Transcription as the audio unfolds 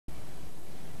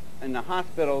in the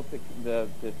hospitals, the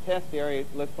test area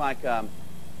looks like a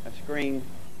screen.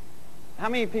 How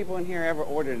many people in here ever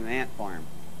ordered an ant farm?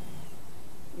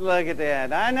 Look at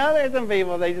that. I know there's some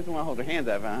people, they just want to hold their hands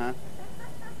up,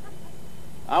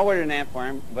 I ordered an ant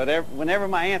farm, but whenever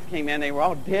my ants came in, they were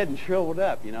all dead and shriveled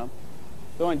up, you know.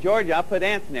 So in Georgia, I put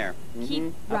ants in there.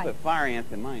 I put fire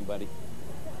ants in mine, buddy.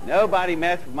 Nobody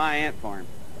messed with my ant farm.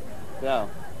 So,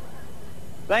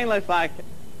 thing looks like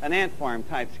an ant farm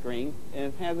type screen,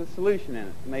 and it has a solution in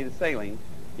it made of saline.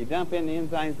 You dump in the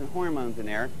enzymes and hormones in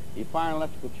there, you fire an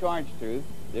electrical charge through,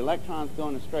 the electrons go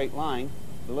in a straight line,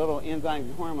 the little enzymes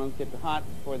and hormones get the hot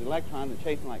for the electrons and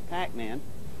chase them like Pac-Man.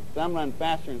 Some run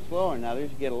faster and slower than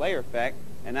others, you get a layer effect,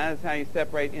 and that is how you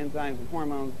separate enzymes and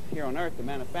hormones here on Earth to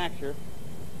manufacture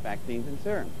vaccines and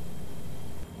serums.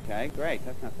 Okay, great,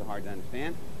 that's not so hard to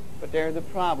understand. But there's a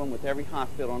problem with every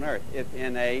hospital on Earth. It's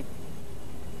in a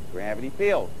gravity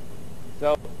field.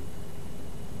 So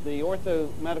the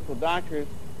ortho medical doctors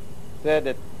said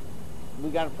that we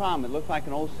got a problem. It looks like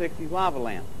an old 60s lava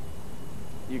lamp.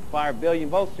 You can fire 1 billion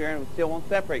volts here and it still won't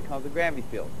separate because of the gravity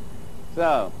field.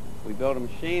 So we built a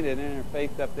machine that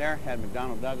interfaced up there, had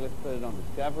McDonnell Douglas put it on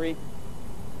Discovery,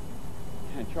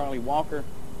 had Charlie Walker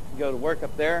go to work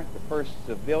up there, the first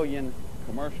civilian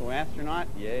commercial astronaut.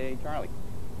 Yay, Charlie.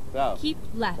 So keep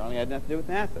left. Charlie had nothing to do with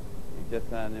NASA. He's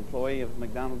just an employee of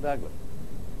McDonnell Douglas.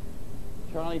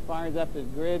 Charlie fires up the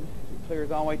grid and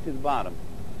clears all the way to the bottom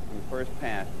on the first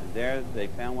pass. And there they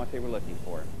found what they were looking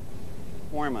for.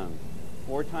 Hormones.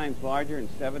 4 times larger and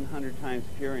 700 times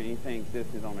fewer than anything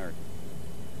existed on Earth.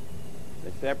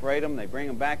 They separate them. They bring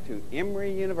them back to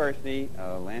Emory University,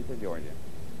 Atlanta, Georgia.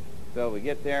 So we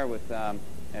get there with at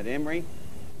Emory,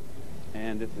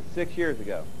 and this is 6 years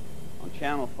ago. On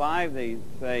Channel 5, they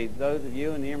say, those of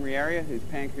you in the Emory area whose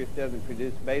pancreas doesn't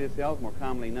produce beta cells, more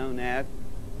commonly known as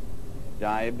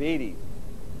diabetes.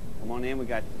 Come on in, we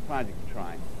got the project to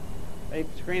try. They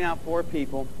screen out 4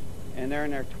 people, and they're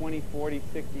in their 20, 40,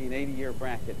 60, and 80-year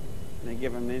bracket, and they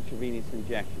give them an intravenous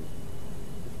injection.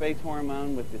 The space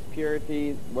hormone with this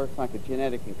purity works like a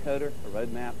genetic encoder, a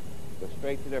roadmap, goes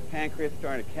straight to their pancreas,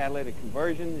 start a catalytic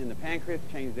conversion in the pancreas,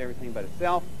 changes everything but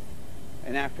itself,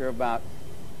 and after about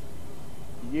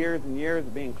years and years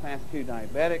of being class 2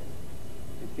 diabetic,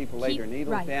 these people lay their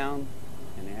needles down,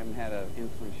 and they haven't had an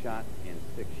insulin shot in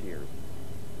 6 years.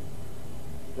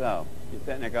 So you're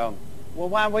sitting there going, well,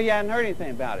 why? Well, you hadn't heard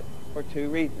anything about it. For 2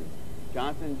 reasons.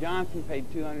 Johnson & Johnson paid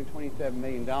 $227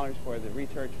 million for the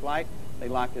research flight. They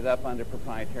locked it up under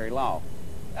proprietary law.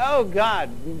 Oh, God,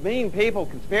 mean people,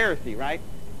 conspiracy, right?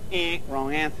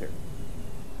 Wrong answer.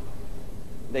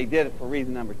 They did it for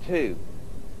reason number 2.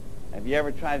 Have you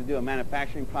ever tried to do a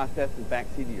manufacturing process in the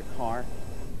backseat of your car?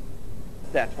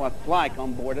 That's what it's like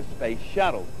on board a space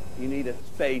shuttle. You need a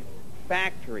space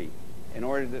factory in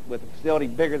order to, with a facility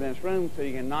bigger than this room, so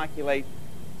you can inoculate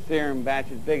serum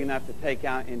batches big enough to take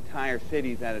out entire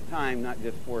cities at a time, not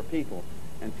just 4 people,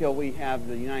 until we have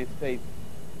the United States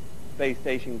space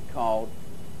station called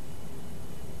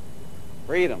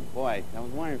Freedom. Boy, I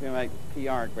was wondering if anybody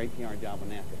PR, great PR job on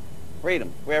NASA.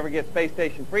 Freedom. If we ever get Space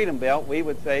Station Freedom built, we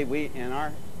would say, we, in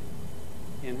our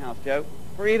in-house joke,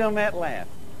 freedom at last.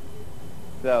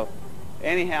 So,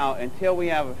 anyhow, until we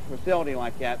have a facility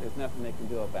like that, there's nothing they can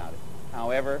do about it.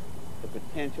 However, the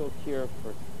potential cure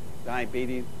for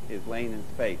diabetes is laying in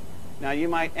space. Now, you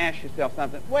might ask yourself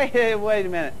something, wait a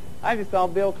minute. I just saw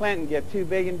Bill Clinton give $2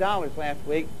 billion last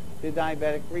week to the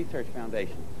Diabetic Research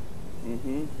Foundation.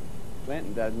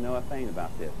 Clinton doesn't know a thing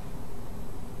about this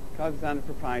because it's under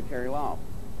proprietary law.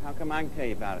 How come I can tell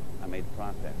you about it? I made the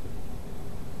process.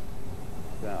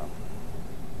 So,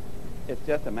 it's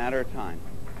just a matter of time.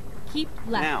 Keep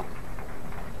left. Now,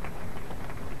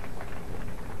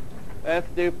 let's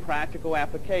do practical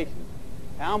applications.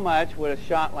 How much would a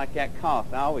shot like that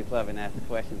cost? I always love asking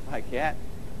questions like that.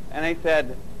 And they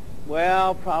said,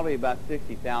 well, probably about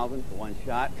 $60,000 for 1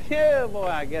 shot. Yeah, boy,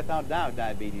 I guess I'll die with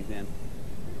diabetes then.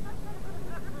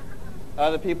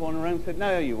 Other people in the room said,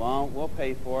 no, you won't. We'll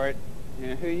pay for it. You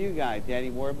know, who are you guys, Daddy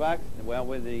Warbucks? Well,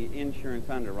 we're the insurance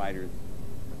underwriters.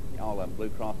 All of them, Blue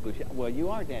Cross Blue Shield. Well, you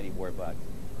are Daddy Warbucks.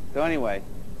 So anyway,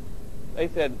 they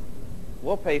said,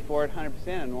 we'll pay for it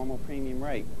 100% of normal premium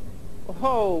rate.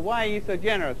 Oh, why are you so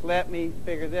generous? Let me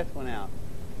figure this one out.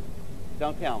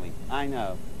 Don't tell me. I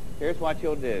know. Here's what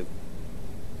you'll do.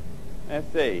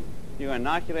 Let's see. You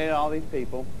inoculate all these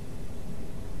people.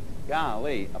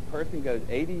 Golly, a person goes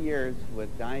 80 years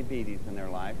with diabetes in their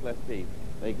life. Let's see.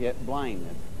 They get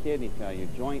blindness, kidney failure,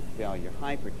 joint failure,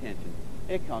 hypertension.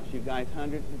 It costs you guys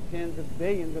hundreds and tens of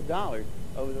billions of dollars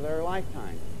over their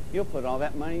lifetime. You'll put all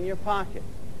that money in your pocket.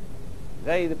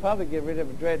 They, the public, get rid of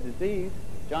a dread disease,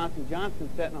 Johnson &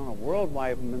 Johnson's sitting on a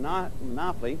worldwide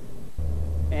monopoly.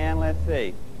 And let's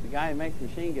see, the guy who makes the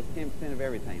machine gets 10% of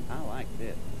everything. I like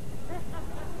this.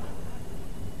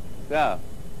 So,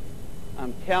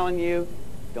 I'm telling you,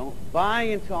 don't buy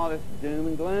into all this doom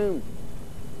and gloom.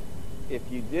 If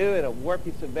you do, it'll warp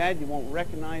you so bad you won't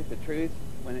recognize the truth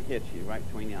when it hits you right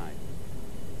between the eyes.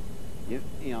 You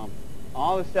know,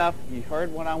 all the stuff, you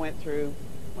heard what I went through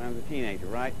when I was a teenager,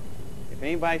 right? If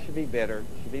anybody should be bitter, it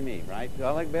should be me, right? Do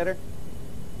I look bitter?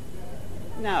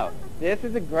 No. This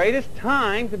is the greatest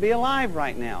time to be alive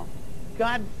right now.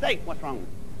 God's sake, what's wrong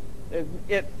with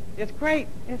it? It's great.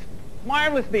 It's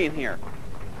marvelous being here.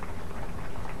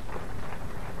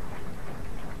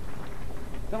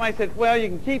 Somebody said, well, you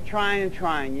can keep trying and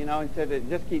trying, you know, and said it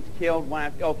just keeps killed one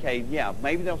after. Okay, yeah,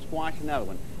 maybe they'll squash another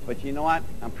one. But you know what?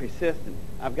 I'm persistent.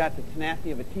 I've got the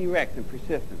tenacity of a T-Rex and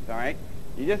persistence, all right?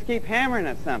 You just keep hammering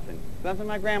at something. Something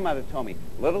my grandmother told me.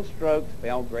 Little strokes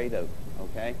fell great oaks,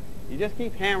 okay? You just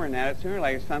keep hammering at it. Sooner or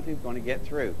later, something's going to get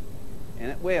through. And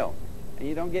it will. And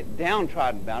you don't get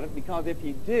downtrodden about it, because if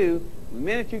you do, the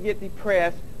minute you get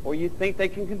depressed or you think they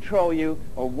can control you,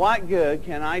 or what good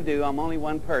can I do, I'm only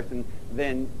one person,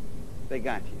 then they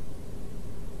got you.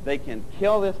 They can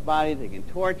kill this body, they can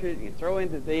torture it, you can throw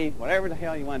in disease, whatever the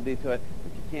hell you want to do to it,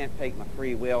 but you can't take my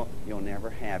free will. You'll never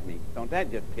have me. Don't that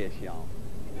just piss you off?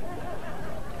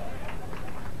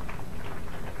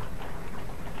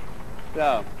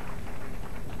 So,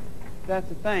 that's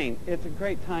the thing. It's a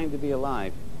great time to be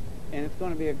alive, and it's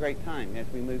going to be a great time as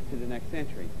we move to the next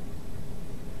century.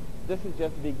 This is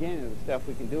just the beginning of the stuff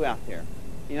we can do out there.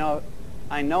 You know,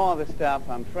 I know all this stuff.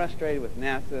 I'm frustrated with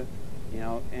NASA, you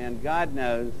know, and God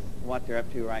knows what they're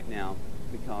up to right now,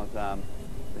 because they're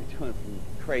doing some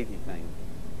crazy things.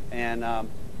 And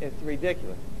it's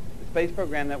ridiculous. The space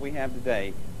program that we have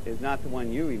today is not the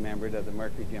one you remembered of the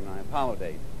Mercury, Gemini, Apollo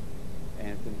days.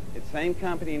 And it's the same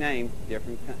company name,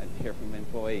 different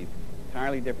employees,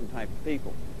 entirely different type of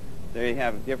people. They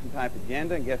have a different type of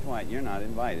agenda, and guess what? You're not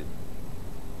invited.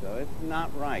 So it's not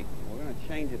right. We're going to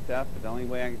change this stuff, but the only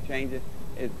way I can change it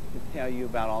is to tell you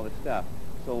about all this stuff.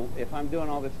 So if I'm doing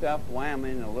all this stuff, why am I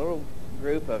in a little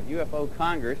group of UFO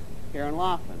Congress here in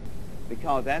Laughlin?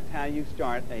 Because that's how you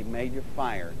start a major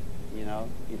fire. You know,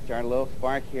 you start a little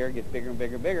spark here, it gets bigger and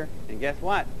bigger and bigger, and guess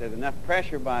what? There's enough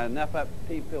pressure by enough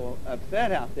people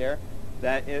upset out there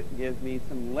that it gives me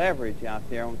some leverage out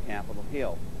there on Capitol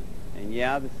Hill. And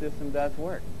yeah, the system does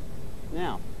work.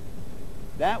 Now,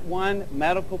 that one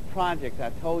medical project I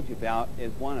told you about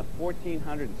is one of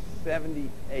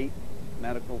 1,478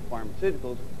 medical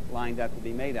pharmaceuticals lined up to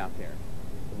be made out there.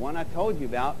 The one I told you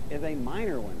about is a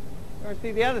minor one. Or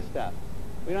see the other stuff.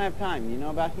 We don't have time. You know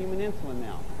about human insulin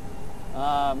now.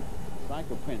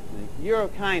 Cyclopentine,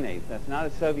 urokinase. That's not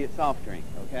a Soviet soft drink,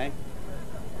 okay?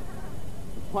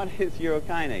 What is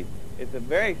urokinase? It's a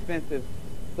very expensive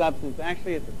substance.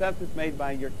 Actually, it's a substance made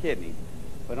by your kidneys,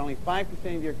 but only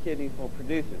 5% of your kidneys will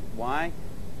produce it. Why?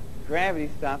 Gravity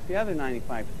stops the other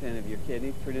 95% of your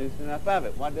kidneys producing enough of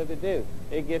it. What does it do?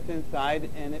 It gets inside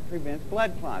and it prevents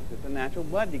blood clots. It's a natural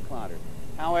blood declotter.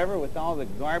 However, with all the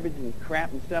garbage and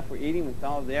crap and stuff we're eating, with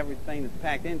all the everything that's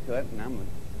packed into it, and I'm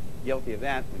guilty of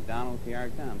that, McDonald's, here I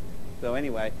come. So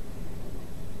anyway,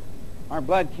 our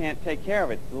blood can't take care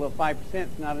of it. The little 5%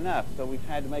 is not enough, so we've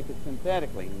had to make it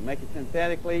synthetically. And to make it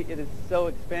synthetically, it is so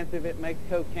expensive, it makes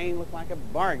cocaine look like a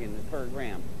bargain per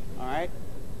gram, all right?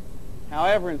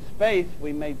 However, in space,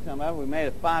 we made some of it. We made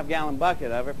a 5-gallon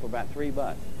bucket of it for about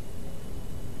 $3.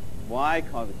 Why?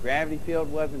 Because the gravity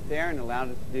field wasn't there and allowed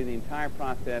us to do the entire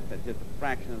process at just a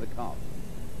fraction of the cost.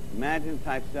 Imagine the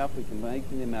type of stuff we can make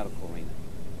in the medical arena.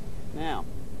 Now,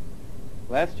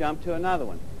 let's jump to another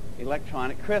one,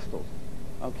 electronic crystals.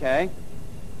 Okay,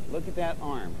 look at that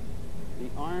arm. The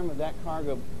arm of that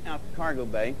cargo, out the cargo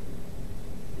bay,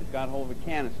 has got hold of a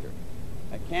canister.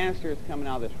 That canister is coming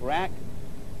out of this rack,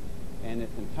 and this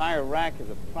entire rack is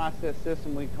a process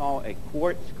system we call a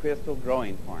quartz crystal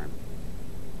growing farm.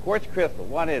 Quartz crystal,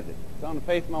 what is it? It's on the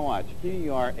face of my watch,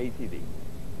 QURATD.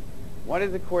 What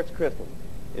is a quartz crystal?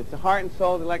 It's the heart and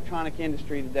soul of the electronic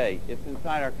industry today. It's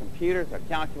inside our computers, our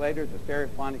calculators, our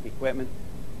stereophonic equipment,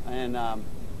 and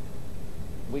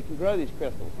we can grow these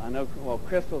crystals. I know, well,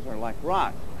 crystals are like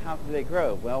rocks. How do they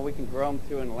grow? Well, we can grow them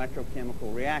through an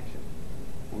electrochemical reaction.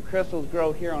 When crystals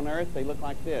grow here on Earth, they look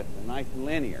like this. They're nice and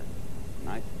linear.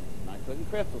 Nice looking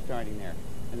crystal starting there.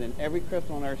 And then every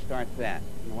crystal on Earth starts that.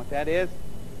 You know what that is?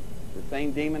 The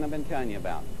same demon I've been telling you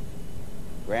about.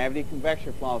 Gravity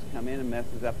convection flaws come in and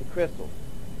messes up the crystals.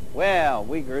 Well,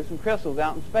 we grew some crystals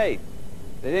out in space.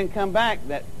 They didn't come back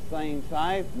that same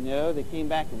size. No, they came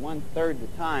back 1/3 the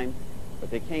time,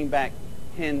 but they came back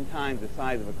 10 times the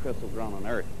size of a crystal grown on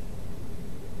Earth.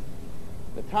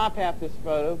 The top half of this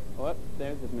photo, whoops,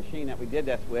 there's the machine that we did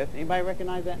this with. Anybody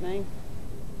recognize that name?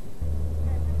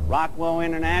 Rockwell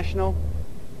International.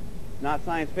 Not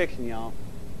science fiction, y'all.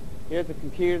 Here's the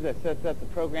computer that sets up the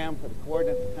program for the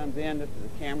coordinates that comes in. This is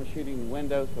the camera shooting the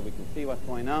window so we can see what's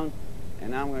going on.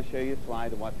 And now I'm going to show you a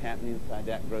slide of what's happening inside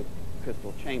that growth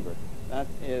crystal chamber. That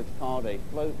is called a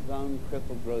float zone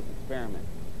crystal growth experiment.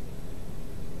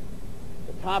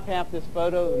 The top half of this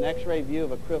photo is an X-ray view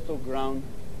of a crystal grown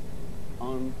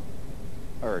on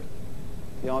Earth.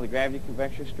 See all the gravity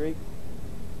convection streaks?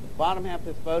 The bottom half of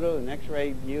this photo is an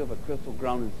X-ray view of a crystal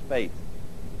grown in space.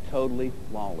 Totally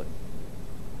flawless.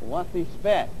 Well, what's these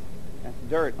specks? That's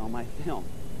dirt on my film.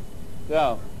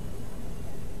 So,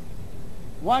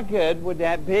 what good would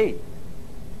that be?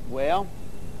 Well,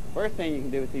 first thing you can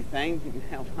do with these things, you can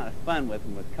have a lot of fun with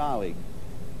them with colleagues.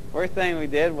 First thing we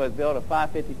did was build a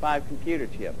 555 computer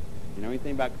chip. You know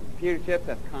anything about computer chips?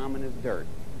 That's common as dirt.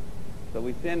 So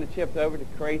we send the chips over to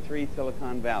Cray 3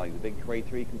 Silicon Valley, the big Cray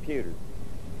 3 computers.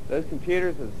 Those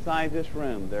computers are the size of this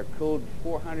room. They're cooled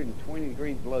 420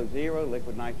 degrees below zero,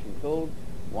 liquid nitrogen cooled.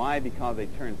 Why? Because they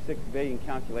turn 6 billion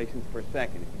calculations per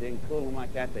second. If you didn't cool them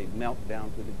like that, they'd melt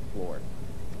down to the floor.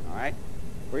 All right?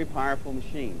 Pretty powerful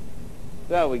machine.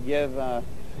 So we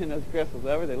send those crystals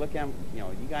over. They look at them, you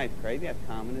know, you guys crazy. That's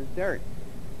common as dirt.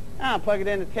 Now plug it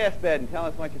in the test bed and tell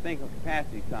us what you think on the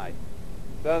capacity side.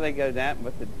 So they go to that,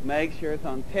 but to make sure it's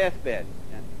on test bed.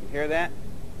 You hear that?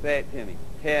 Say it to me.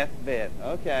 Test bed.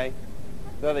 Okay.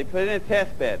 So they put it in a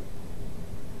test bed.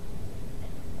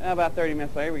 About 30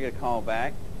 minutes later, we get a call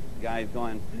back. The guy's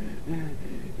going,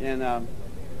 and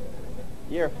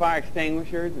you hear fire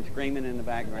extinguishers and screaming in the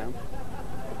background.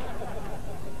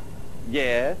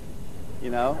 Yes, you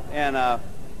know, and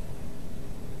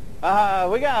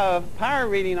we got a power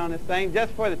reading on this thing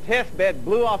just for the test bed.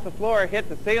 Blew off the floor, hit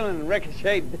the ceiling, and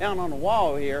ricocheted down on the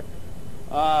wall here.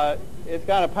 It's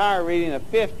got a power reading of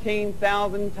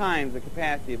 15,000 times the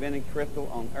capacity of any crystal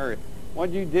on Earth.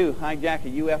 What'd you do, hijack a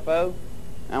UFO?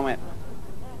 I went,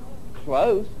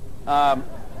 close.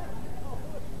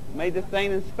 Made this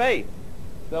thing in space.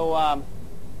 So I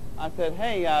said,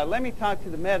 hey, let me talk to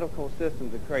the medical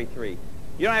systems of Cray 3.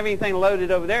 You don't have anything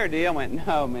loaded over there, do you? I went,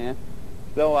 no, man.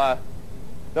 So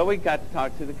we got to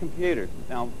talk to the computers.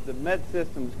 Now, the med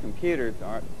systems computers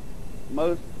are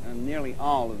most and nearly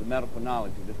all of the medical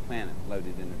knowledge of this planet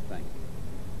loaded in this thing.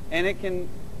 And it can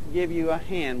give you a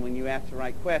hand when you ask the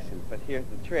right questions. But here's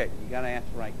the trick. You got to ask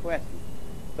the right questions.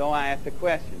 So I asked a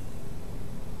question.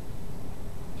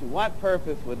 To what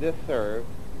purpose would this serve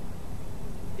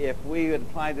if we would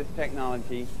apply this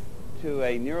technology to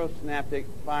a neurosynaptic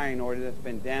firing order that's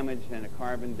been damaged in a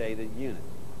carbon-dated unit?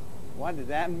 What does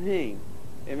that mean?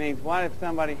 It means what if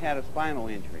somebody had a spinal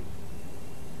injury?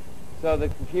 So the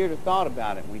computer thought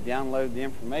about it. We downloaded the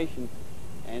information,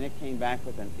 and it came back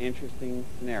with an interesting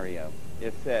scenario.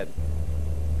 It said,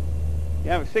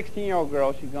 you have a 16-year-old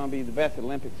girl. She's going to be the best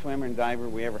Olympic swimmer and diver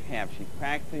we ever have. She's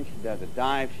practicing. She does a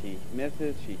dive. She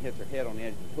misses. She hits her head on the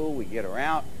edge of the pool. We get her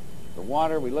out. The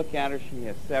water, we look at her. She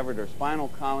has severed her spinal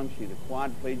column. She's a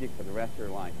quadriplegic for the rest of her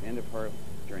life. End of her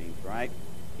dreams, right?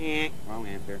 Wrong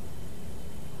answer.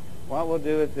 What we'll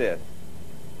do is this.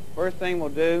 First thing we'll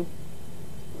do,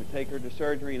 we'll take her to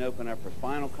surgery and open up her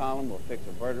spinal column. We'll fix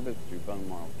her vertebrae through bone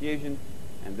marrow fusion.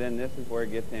 And then this is where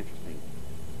it gets interesting.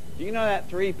 Do you know that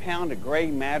 3 pound of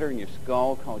gray matter in your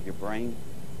skull called your brain?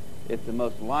 It's the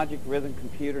most logic rhythm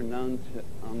computer known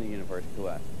on the universe to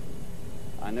us.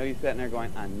 I know you're sitting there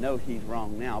going, I know he's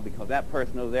wrong now because that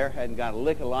person over there hadn't got a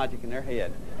lick of logic in their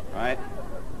head, right?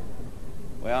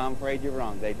 Well, I'm afraid you're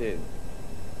wrong. They do.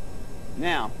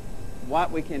 Now,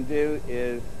 what we can do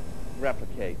is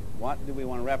replicate. What do we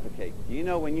want to replicate? Do you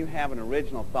know when you have an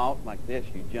original thought like this,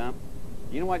 you jump?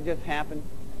 You know what just happened?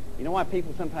 You know why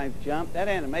people sometimes jump? That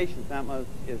animation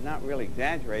is not really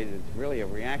exaggerated. It's really a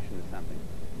reaction to something.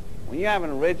 When you have an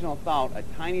original thought, a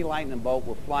tiny lightning bolt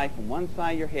will fly from one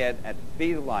side of your head at the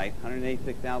speed of light,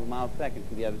 186,000 miles a second,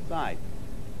 to the other side.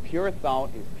 Pure thought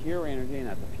is pure energy, and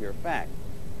that's a pure fact.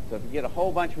 So if you get a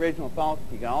whole bunch of original thoughts,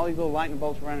 you got all these little lightning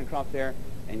bolts running across there,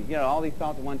 and you get all these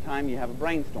thoughts at one time, you have a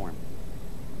brainstorm.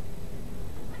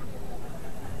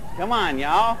 Come on,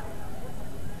 y'all.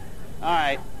 All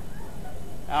right.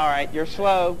 All right, you're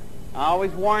slow. I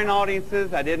always warn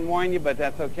audiences. I didn't warn you, but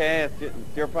that's okay.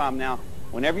 It's your problem. Now,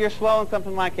 whenever you're slow on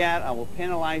something like that, I will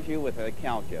penalize you with a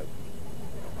cow joke.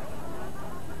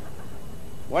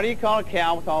 What do you call a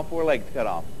cow with all 4 legs cut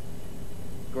off?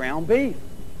 Ground beef.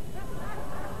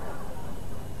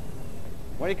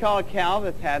 What do you call a cow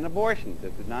that's had an abortion?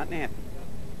 This is not nasty.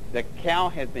 The cow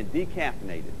has been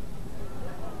decaffeinated.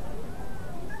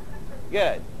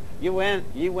 Good. You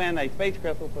win a space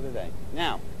crystal for the day.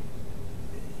 Now,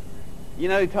 you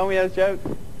know who told me those jokes?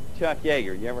 Chuck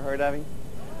Yeager. You ever heard of him?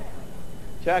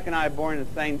 Chuck and I are born in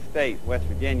the same state, West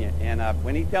Virginia, and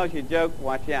when he tells you a joke,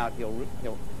 watch out. He'll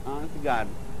honest to God,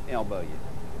 elbow you.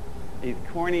 He's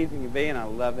corny as he can be, and I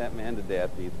love that man to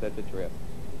death. He's such a trip.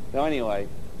 So anyway,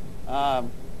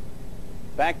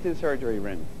 back to the surgery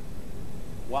room.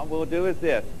 What we'll do is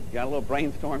this. You got a little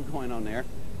brainstorm going on there.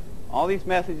 All these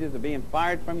messages are being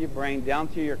fired from your brain down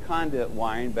through your conduit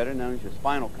wiring, better known as your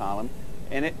spinal column.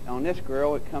 And on this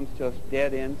grill, it comes to a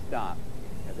dead-end stop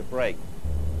as a break.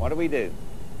 What do?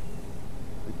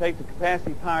 We take the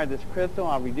capacity power of this crystal.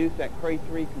 I'll reduce that Cray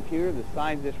 3 computer, the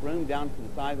size of this room, down to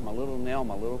the size of my little nail,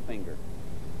 my little finger.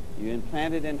 You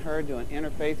implant it in her to an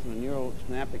interface and a neural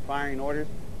synaptic firing orders.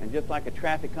 And just like a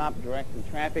traffic cop directing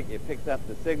traffic, it picks up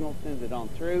the signal, sends it on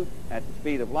through at the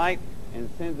speed of light, and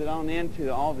sends it on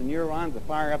into all the neurons to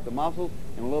fire up the muscles.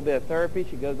 And a little bit of therapy,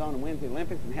 she goes on and wins the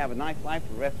Olympics and have a nice life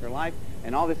for the rest of her life.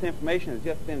 And all this information has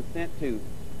just been sent to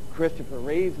Christopher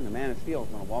Reeves, and the Man of Steel is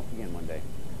going to walk again one day.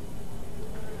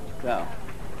 So,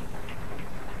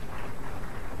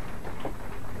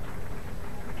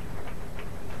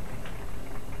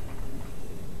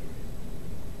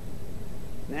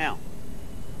 now,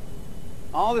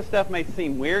 all this stuff may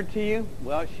seem weird to you.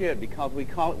 Well, it should, because we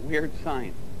call it weird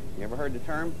science. You ever heard the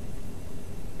term?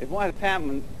 If what has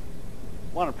happened,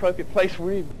 what an appropriate place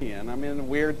we're in. I'm in the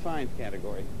weird science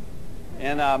category.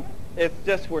 And it's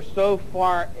just we're so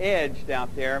far edged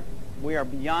out there, we are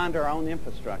beyond our own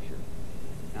infrastructure.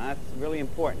 Now, that's really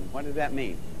important. What does that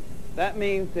mean? That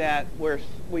means that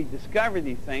we discover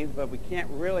these things, but we can't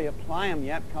really apply them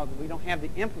yet because we don't have the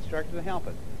infrastructure to help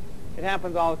us. It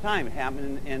happens all the time. It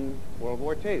happened in World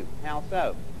War II. How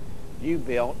so? You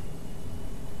built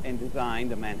and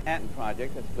designed the Manhattan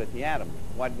Project that split the atom.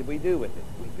 What did we do with it?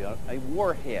 We built a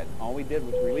warhead. All we did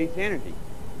was release energy.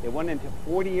 It wasn't until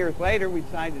 40 years later we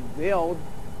decided to build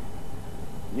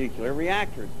nuclear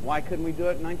reactors. Why couldn't we do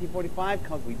it in 1945?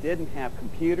 Because we didn't have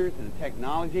computers and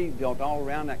technology built all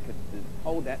around that could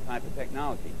hold that type of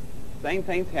technology. Same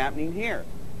thing's happening here.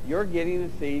 You're getting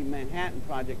to see Manhattan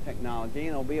Project technology, and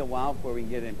it'll be a while before we can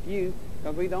get it infused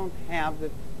because we don't have the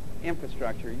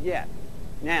infrastructure yet.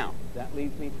 Now, that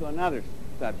leads me to another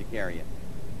subject area.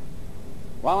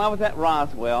 While I was at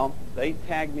Roswell, they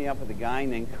tagged me up with a guy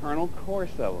named Colonel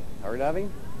Corso. Heard of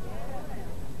him?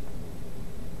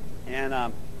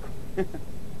 And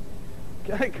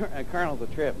Colonel's a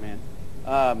trip, man.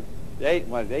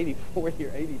 What is 84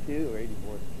 here, 82 or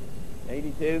 84?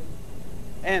 82.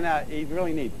 And he's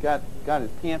really neat. Got his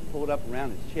pants pulled up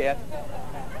around his chest.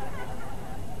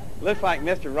 Looks like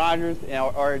Mr. Rogers,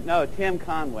 or no, Tim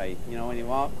Conway, you know, when he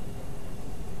walks.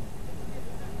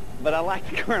 But I like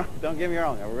the Colonel. Don't get me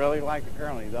wrong. I really like the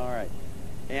Colonel. He's all right.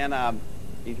 And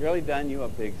he's really done you a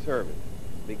big service.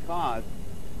 Because,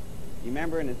 you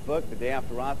remember in his book, The Day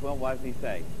After Roswell, what does he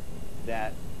say?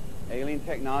 That alien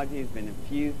technology has been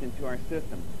infused into our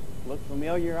system. Look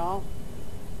familiar, all?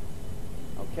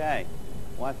 Okay.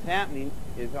 What's happening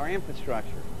is our infrastructure.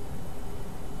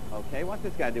 Okay, what's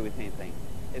this got to do with anything?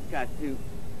 It's got to do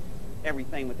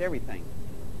everything with everything.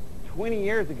 20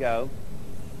 years ago,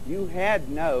 you had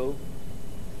no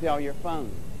cellular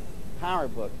phones, power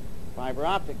books, fiber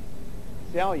optics,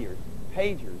 cellulars,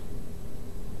 pagers,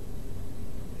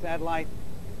 satellite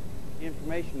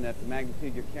information that the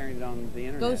magnitude you're carrying it on the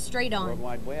internet. Goes straight on. World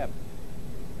Wide Web.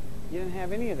 You didn't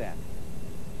have any of that.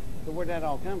 So where'd that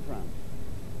all come from?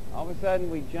 All of a sudden,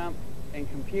 we jump in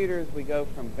computers. We go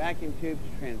from vacuum tube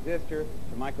to transistor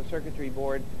to microcircuitry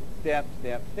board, step,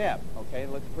 step, step. Okay,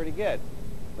 it looks pretty good.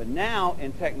 But now,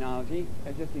 in technology,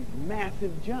 there's just these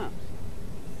massive jumps.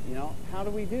 You know, how do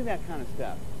we do that kind of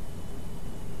stuff?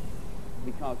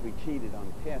 Because we cheated on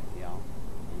the test, y'all.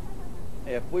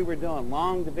 If we were doing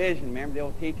long division, remember the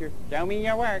old teacher, show me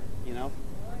your work, you know?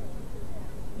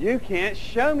 You can't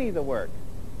show me the work.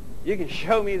 You can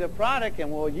show me the product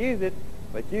and we'll use it,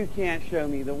 but you can't show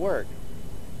me the work.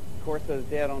 Of course, those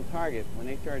dead on target, when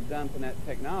they started dumping that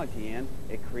technology in,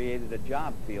 it created a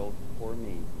job field for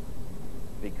me.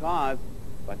 Because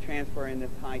by transferring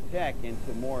this high tech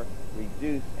into more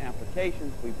reduced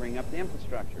applications, we bring up the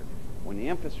infrastructure. When the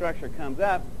infrastructure comes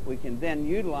up, we can then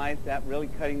utilize that really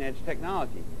cutting edge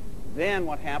technology. Then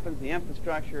what happens, the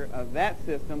infrastructure of that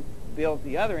system builds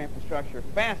the other infrastructure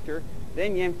faster,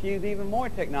 then you infuse even more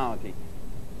technology.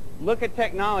 Look at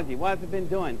technology. What has it been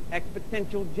doing?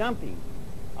 Exponential jumping.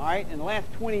 All right, in the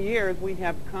last 20 years, we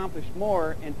have accomplished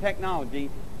more in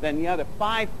technology than the other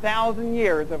 5,000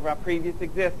 years of our previous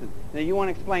existence. Now, you want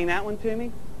to explain that one to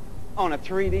me? On a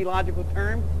 3D logical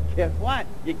term? Guess what?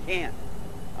 You can't.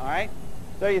 All right?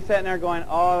 So you're sitting there going,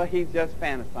 oh, he's just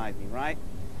fantasizing, right?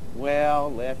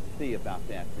 Well, let's see about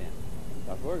that then.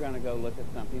 Because we're going to go look at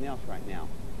something else right now.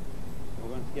 We're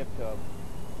going to skip to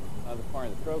another part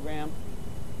of the program.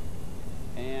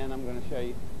 And I'm going to show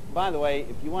you. By the way,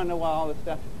 if you want to know what all this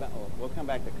stuff is about, we'll come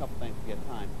back to a couple things to get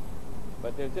time.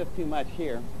 But there's just too much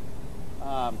here.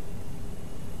 All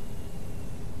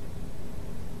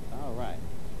right.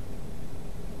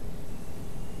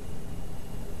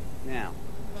 Now,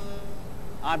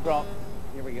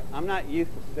 here we go. I'm not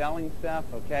used to selling stuff,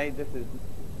 okay? This is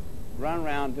run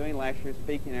around doing lectures,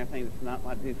 speaking, and everything. That's not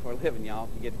what I do for a living, y'all,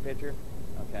 if you get the picture.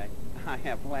 Okay. I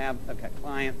have labs, I've got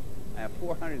clients. I have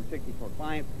 464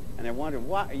 clients, and they're wondering,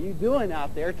 what are you doing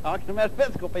out there talking to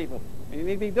metaphysical people? And you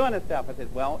need to be doing this stuff. I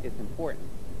said, well, it's important.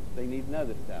 They need to know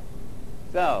this stuff.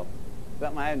 So,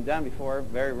 something I hadn't done before,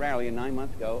 very rarely, 9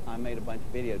 months ago, I made a bunch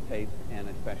of videotapes in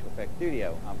a special effects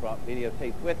studio. I brought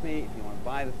videotapes with me. If you want to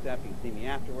buy the stuff, you can see me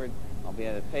afterwards. I'll be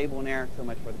at a table in there. So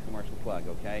much for the commercial plug,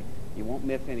 okay? You won't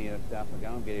miss any of the stuff. I've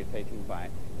got on videotape, you can buy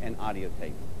it, and audio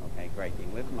tapes. Okay, great. You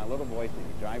can listen to my little voice as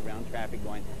you drive around traffic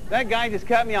going, that guy just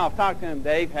cut me off. Talk to him,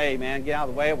 Dave. Hey, man, get out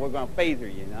of the way. We're going to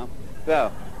phaser you, know?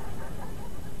 So,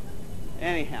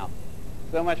 anyhow,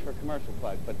 so much for commercial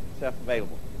plug, but stuff's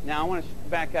available. Now, I want to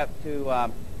back up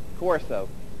to Corso.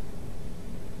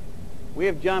 We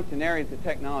have jumped in areas of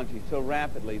technology so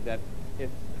rapidly that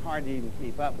it's hard to even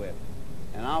keep up with.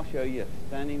 And I'll show you a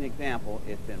stunning example.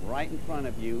 It's been right in front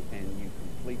of you, and you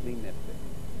completely missed it.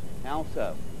 How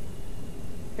so?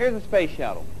 Here's a space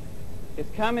shuttle. It's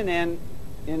coming in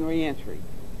re-entry.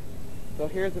 So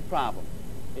here's the problem.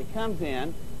 It comes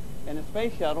in, and the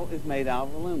space shuttle is made out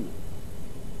of aluminum.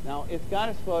 Now, it's got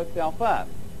to slow itself up.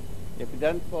 If it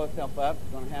doesn't slow itself up,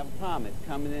 it's going to have a problem. It's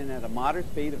coming in at a moderate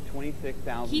speed of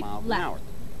 26,000 miles an hour.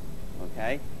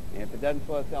 Okay? And if it doesn't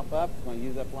slow itself up, it's going to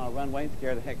use up a lot of runway and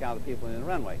scare the heck out of the people in the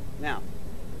runway. Now,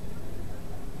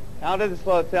 how does it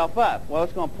slow itself up? Well,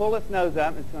 it's going to pull its nose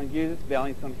up, and it's going to use its belly,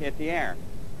 and it's going to hit the air.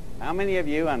 How many of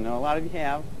you, I know a lot of you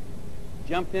have,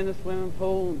 jumped in the swimming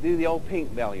pool and do the old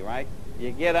pink belly, right?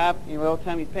 You get up, and your little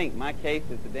tummy's pink. In my case,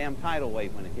 it's a damn tidal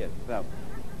wave when it hits. So,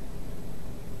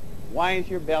 why is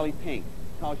your belly pink?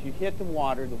 Because you hit the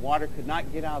water could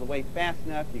not get out of the way fast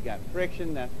enough, you got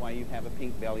friction, that's why you have a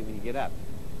pink belly when you get up.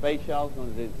 Space shuttle's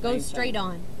going to do the same thing. Go straight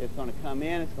on. It's going to come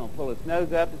in, it's going to pull its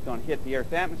nose up, it's going to hit the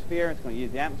Earth's atmosphere, it's going to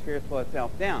use the atmosphere to slow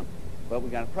itself down. But we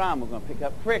got a problem, we're going to pick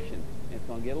up friction. It's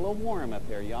going to get a little warm up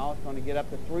there, y'all. It's going to get up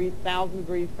to 3,000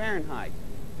 degrees Fahrenheit.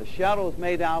 The shuttle is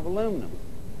made out of aluminum,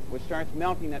 which starts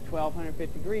melting at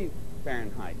 1,250 degrees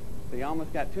Fahrenheit. So you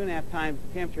almost got 2.5 times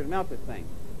the temperature to melt this thing.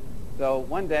 So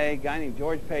one day, a guy named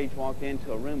George Page walked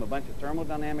into a room, a bunch of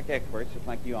thermodynamic experts, just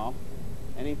like you all,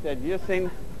 and he said, you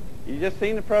just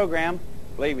seen the program.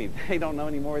 Believe me, they don't know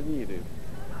any more than you do.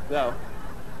 So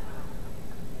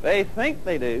they think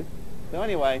they do. So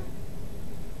anyway,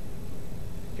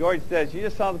 George says, you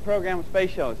just saw the program of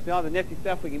Space Shuttle. See all the nifty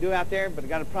stuff we can do out there, but I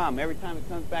got a problem. Every time it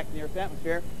comes back in the Earth's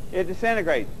atmosphere, it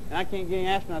disintegrates. And I can't get any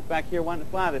astronauts back here wanting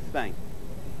to fly this thing.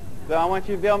 So I want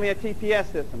you to build me a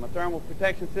TPS system, a thermal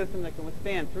protection system that can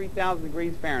withstand 3,000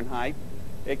 degrees Fahrenheit.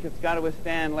 It's got to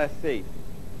withstand, let's see,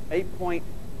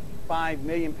 8.5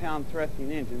 million pound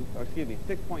thrusting engines, or excuse me,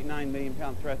 6.9 million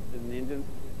pound thrusting engines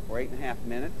for 8.5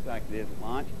 minutes, like it is at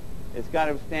launch. It's got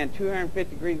to withstand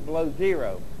 250 degrees below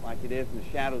zero, like it is in the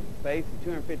shadows of space, and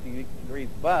 250 degrees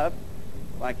above,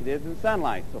 like it is in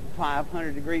sunlight. So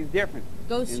 500 degrees difference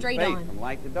Go straight in space on. from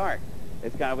light to dark.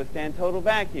 It's got to withstand total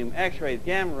vacuum, X-rays,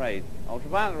 gamma rays,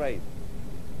 ultraviolet rays.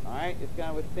 All right, it's got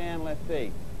to withstand, let's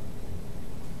see,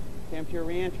 temperature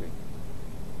reentry.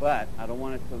 But I don't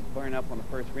want it to burn up on the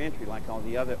first reentry like all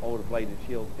the other older bladed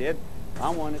shields did. I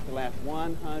want it to last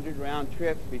 100 round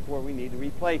trips before we need to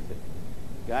replace it.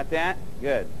 Got that?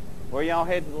 Good. Before y'all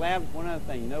head to the labs, one other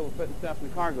thing. You know we're putting stuff in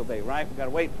the cargo bay, right? We've got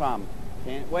a weight problem.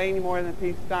 Can't weigh any more than a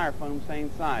piece of styrofoam same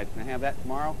size. Can I have that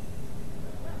tomorrow?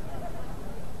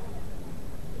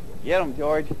 Get them,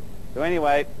 George. So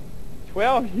anyway,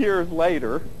 12 years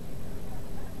later,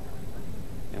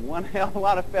 and one hell of a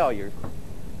lot of failures,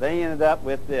 they ended up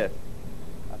with this.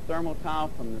 A thermal tile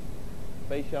from the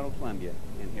Space Shuttle Columbia.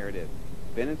 And here it is.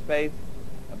 Been in space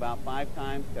about 5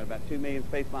 times. Got about 2 million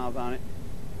space miles on it.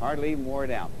 Hardly even wore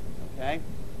it out. Okay?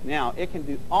 Now, it can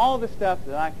do all the stuff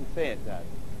that I can say it does.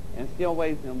 And it still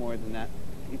weighs no more than that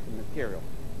piece of material.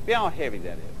 See how heavy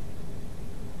that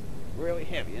is. Really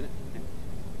heavy, isn't it?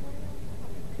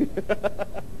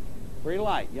 Pretty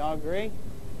light. Y'all agree?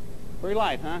 Pretty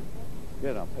light, huh?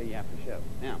 Good, I'll pay you after the show.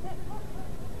 Now,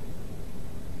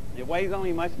 it weighs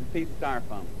only much as a piece of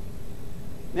styrofoam.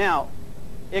 Now,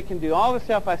 it can do all the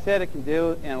stuff I said it can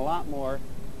do and a lot more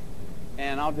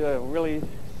and I'll do a really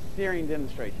searing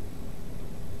demonstration.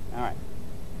 All right.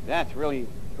 That's really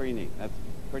pretty neat. That's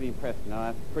pretty impressive. No,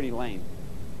 that's pretty lame.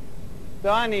 So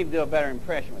I need to do a better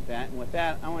impression with that. And with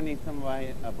that, I want to need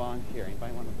somebody, a volunteer.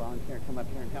 Anybody want to volunteer and come up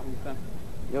here and help me with something?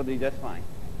 You'll do just fine.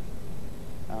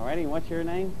 All righty. What's your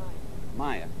name?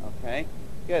 Maya. Okay.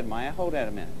 Good, Maya. Hold that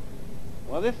a minute.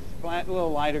 Well, this flat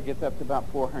little lighter gets up to about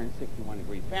 461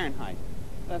 degrees Fahrenheit.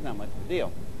 That's not much of a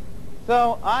deal.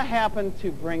 So I happen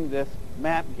to bring this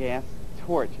MAP gas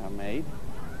torch I made.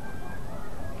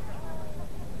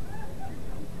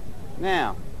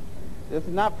 Now, this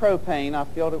is not propane. I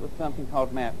filled it with something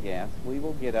called MAP gas. We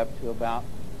will get up to about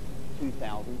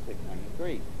 2,600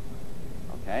 degrees.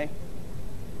 Okay?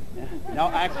 No,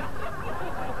 actually,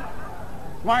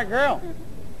 smart girl.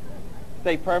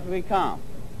 Stay perfectly calm.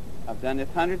 I've done this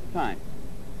hundreds of times.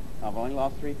 I've only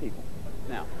lost 3 people.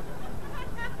 Now,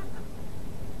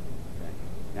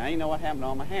 now you know what happened to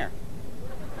all my hair.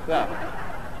 So,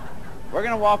 we're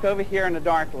going to walk over here in the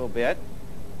dark a little bit.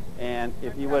 And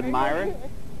if you would, Myra,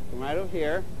 come right over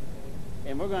here.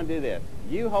 And we're going to do this.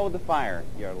 You hold the fire.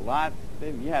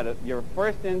 Your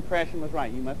first impression was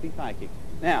right. You must be psychic.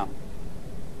 Now,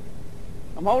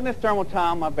 I'm holding this thermal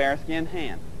towel in my bearskin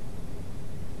hand.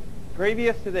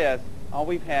 Previous to this, all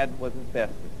we've had was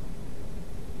asbestos.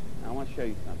 Now, I want to show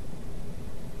you something.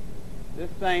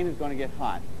 This thing is going to get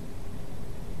hot.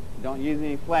 Don't use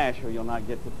any flash or you'll not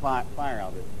get the fire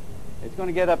out of it. It's going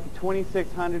to get up to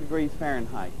 2,600 degrees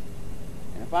Fahrenheit.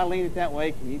 And if I lean it that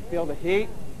way, can you feel the heat?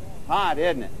 Hot,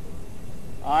 isn't it?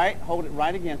 All right, hold it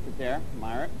right against it there,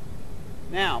 Myra.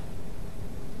 Now,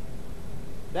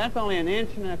 that's only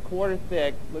 1.25 inches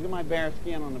thick. Look at my bare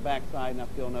skin on the back side and I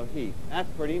feel no heat. That's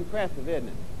pretty impressive, isn't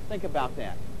it? Think about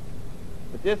that.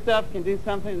 But this stuff can do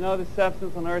something no other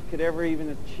substance on Earth could ever even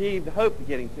achieve the hope of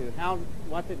getting to.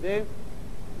 What's it do?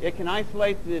 It can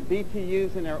isolate the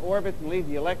BTUs in their orbits and leave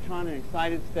the electron in an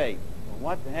excited state. Well,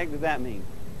 what the heck does that mean?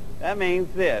 That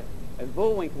means this. As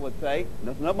Bullwinkle would say,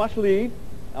 nothing up my sleeve.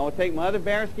 I will take my other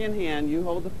bearskin hand, you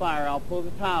hold the fire, I'll pull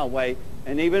the towel away,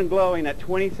 and even glowing at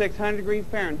 2,600 degrees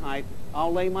Fahrenheit,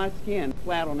 I'll lay my skin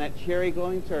flat on that cherry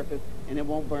glowing surface, and it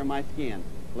won't burn my skin.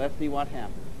 Let's see what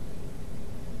happens.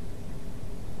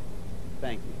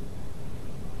 Thank you.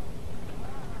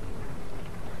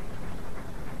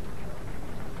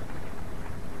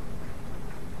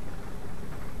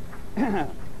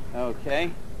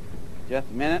 Okay, just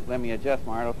a minute. Let me adjust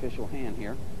my artificial hand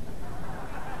here.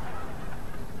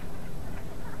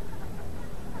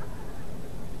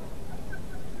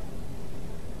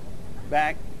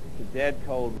 Back to dead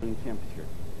cold room temperature.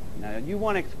 Now, you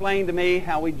want to explain to me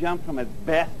how we jumped from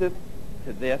asbestos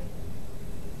to this?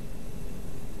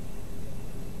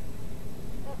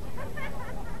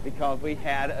 Because we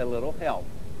had a little help.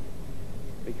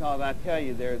 Because I tell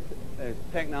you, there's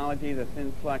technology that's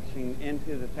influxing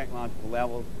into the technological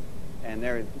levels, and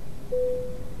there is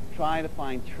try to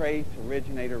find trace,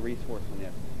 originator, resource on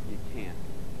this. You can't.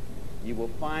 You will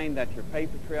find that your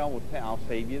paper trail will I'll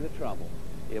save you the trouble.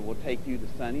 It will take you to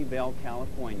Sunnyvale,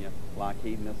 California,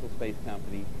 Lockheed Missile Space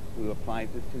Company, who applies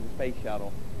this to the space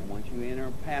shuttle, and once you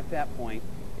enter past that point,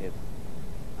 it's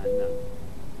unknown.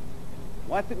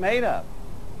 What's it made of?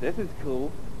 This is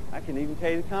cool. I can even tell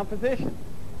you the composition.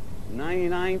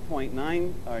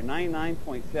 99.9 or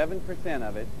 99.7%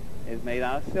 of it is made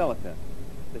out of silica,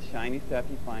 the shiny stuff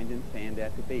you find in sand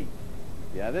at the beach.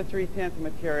 The other 3/10 of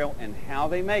material and how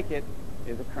they make it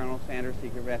is a Colonel Sanders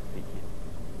secret recipe kit.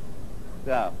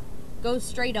 So, go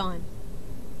straight on.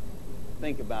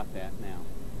 Think about that now.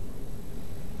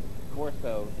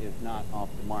 Corso is not off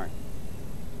the mark.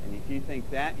 And if you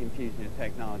think that infusion of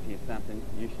technology is something,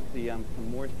 you should see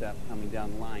some more stuff coming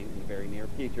down the line in the very near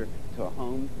future to a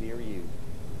home near you.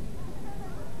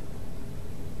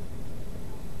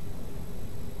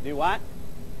 Do what?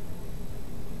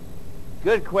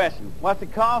 Good question. What's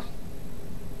it cost?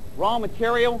 Raw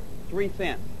material, 3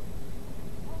 cents.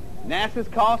 NASA's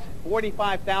cost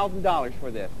 $45,000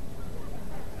 for this.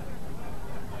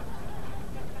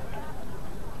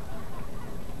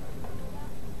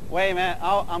 Wait a minute,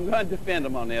 I'm going to defend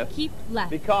them on this. Keep left.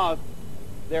 Because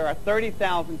there are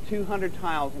 30,200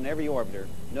 tiles in every orbiter.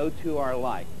 No two are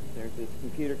alike. There's this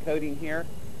computer coding here.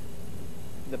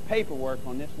 The paperwork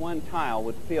on this one tile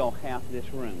would fill half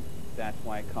this room. That's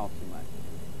why it costs so much.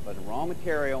 But the raw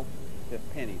material,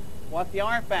 just pennies. What's the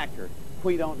R factor?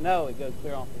 We don't know. It goes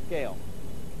clear off the scale.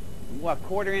 Well,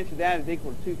 1/4 inch of that is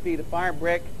equal to 2 feet of fire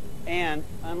brick. And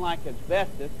unlike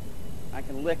asbestos, I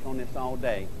can lick on this all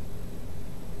day.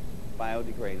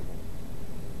 Biodegradable.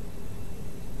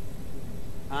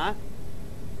 Huh?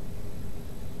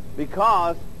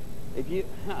 Because if you,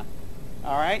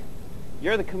 all right,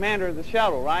 You're the commander of the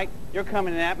shuttle, right? You're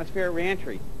coming in atmospheric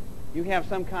reentry. You have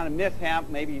some kind of mishap,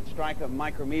 maybe you strike a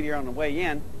micrometeor on the way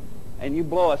in, and you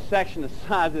blow a section the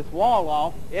size of this wall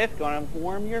off, it's going to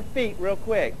warm your feet real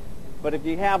quick. But if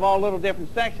you have all little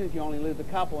different sections, you only lose a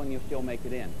couple and you'll still make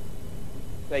it in.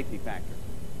 Safety factor.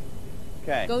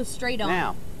 Okay. Go straight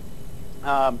on.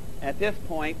 Now, at this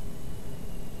point,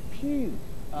 wait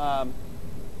a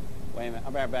minute, I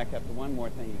better back up to one more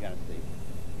thing you got to see.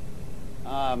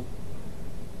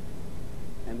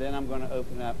 And then I'm going to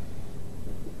open up,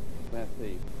 let's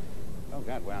see. Oh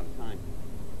God, we're out of time.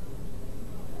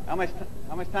 How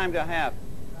much time do I have?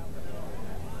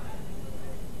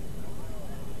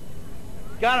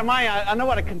 God almighty, I know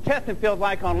what a contestant feels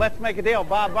like on Let's Make a Deal,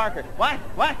 Bob Barker. What?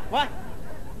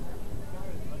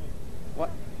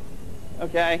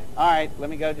 Okay, all right, let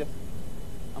me go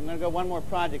I'm going to go one more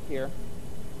project here,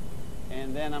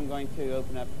 and then I'm going to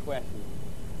open up the questions.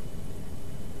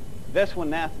 This one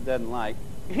NASA doesn't like,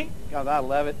 because I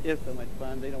love it. It's so much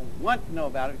fun. They don't want to know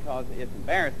about it because it's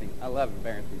embarrassing. I love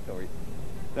embarrassing stories.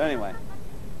 So anyway,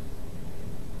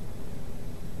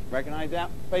 recognize that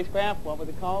spacecraft? What was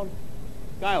it called?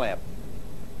 Skylab.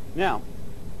 Now,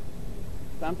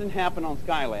 something happened on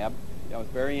Skylab that was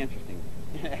very interesting.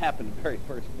 It happened the very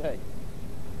first day.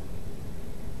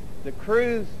 The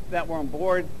crews that were on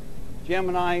board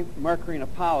Gemini, Mercury, and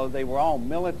Apollo, they were all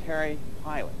military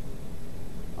pilots.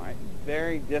 All right,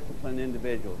 very disciplined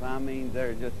individuals. I mean,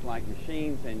 they're just like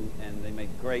machines, and they make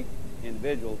great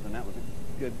individuals, and that was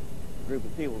a good group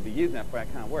of people to be using that for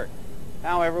that kind of work.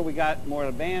 However, we got more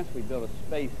advanced. We built a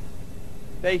space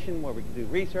station where we could do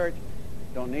research.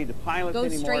 Don't need the pilots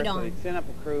anymore, so they sent up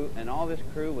a crew, and all this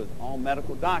crew was all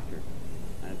medical doctors,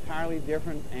 an entirely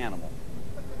different animal.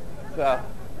 So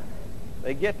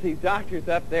they get these doctors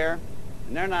up there,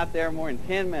 and they're not there more than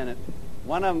 10 minutes.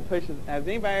 One of them pushes. Has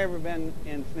anybody ever been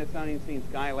in Smithsonian, seen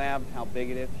Skylab, how big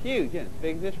it is? Huge, yeah, it's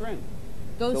big as this room.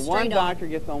 Go so one doctor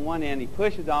gets on one end, he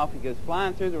pushes off, he goes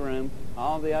flying through the room.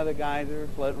 All the other guys are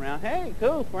floating around. Hey,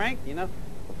 cool, Frank, you know.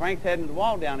 Well, Frank's heading to the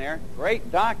wall down there.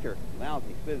 Great doctor,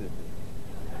 lousy physicist.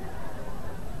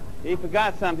 He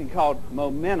forgot something called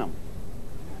momentum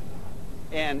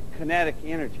and kinetic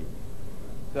energy.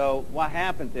 So what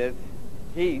happens is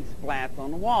he splats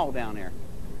on the wall down there.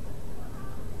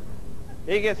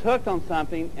 He gets hooked on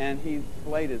something, and he's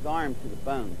splayed his arm to the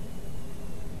bone.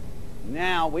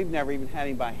 Now, we've never even had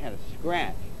anybody had a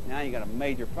scratch. Now you got a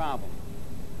major problem.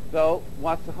 So,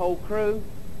 what's the whole crew?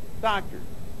 Doctors.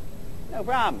 No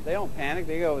problem. They don't panic.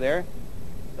 They go over there,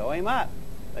 sew him up.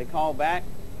 They call back.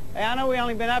 Hey, I know we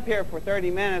only been up here for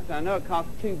 30 minutes. And I know it cost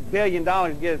 $2 billion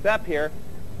to get us up here.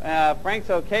 Frank's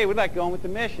okay. We'd like to go on with the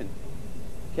mission.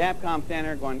 Capcom standing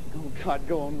there going, oh, God,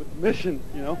 go on with the mission,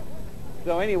 you know.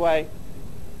 So anyway,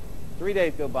 3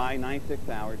 days go by, 96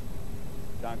 hours.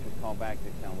 Doctors call back.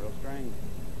 They sound real strange.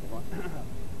 They're going,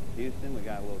 Houston, we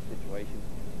got a little situation.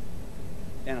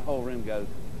 And the whole room goes,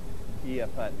 yeah,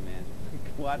 Puttin, man.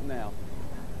 What now?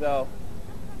 So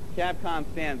Capcom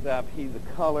stands up. He's the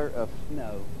color of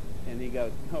snow. And he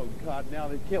goes, oh, God, now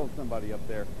they killed somebody up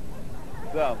there.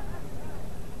 So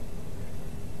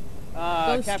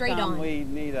go straight Capcom, on. we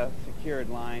need a secured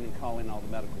line and call in all the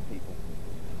medical people.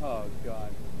 Oh,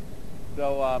 God.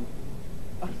 So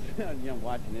I'm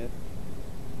watching this.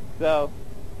 So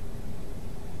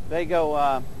they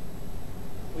go,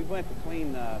 we went to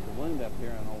clean the wound up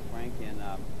here on old Frank, and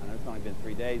I know it's only been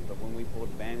 3 days, but when we pulled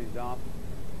the bandage off,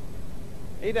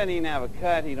 he doesn't even have a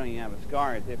cut, he don't even have a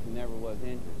scar, as if he never was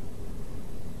injured.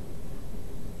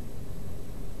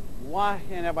 Why?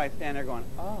 And everybody standing there going,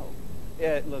 oh,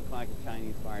 it looked like a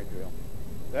Chinese fire drill.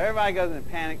 So everybody goes into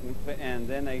panic, and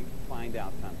then they find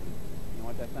out something. You know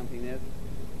what that something is?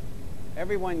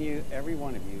 Every one of you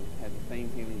has the same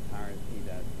healing power as he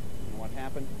does. You know what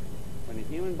happens? When the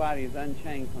human body is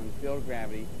unchanged from the field of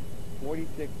gravity,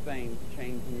 46 things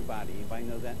change in your body. Anybody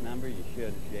know that number? You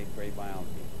should if you 8th grade biology.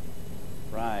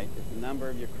 Right. It's the number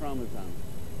of your chromosomes.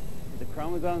 The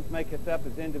chromosomes make us up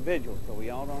as individuals, so we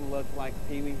all don't look like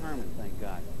Pee Wee Herman, thank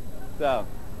God. So,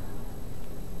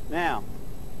 now,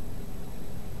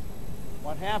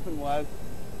 what happened was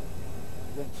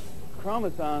the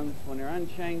chromosomes, when they're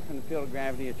unchanged from the field of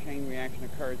gravity, a chain reaction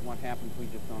occurs, and what happens we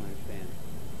just don't understand.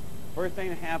 First thing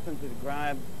that happens is it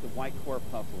grabs the white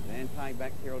corpuscles, the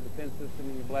antibacterial defense system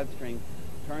in your bloodstream,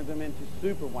 turns them into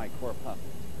super white corpuscles.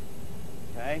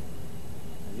 Okay?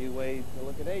 New ways to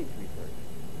look at AIDS research.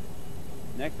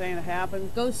 Next thing that happens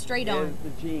go straight on. is the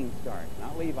gene starts,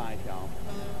 not Levi's, y'all.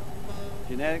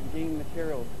 Genetic gene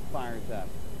material fires up,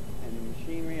 and the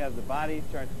machinery of the body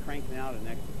starts cranking out at an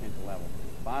exponential level.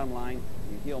 Bottom line,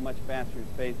 you heal much faster in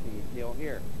space than you heal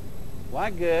here.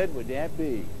 What good would that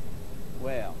be?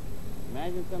 Well,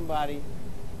 imagine somebody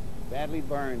badly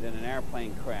burned in an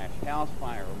airplane crash, house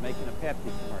fire, or making a Pepsi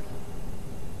commercial.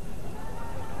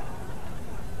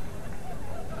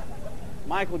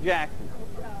 Michael Jackson.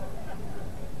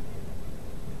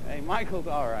 Hey, Michael's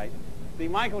all right. See,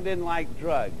 Michael didn't like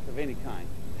drugs of any kind.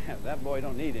 That boy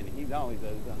don't need any. He always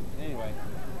does. Anyway,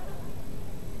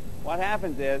 what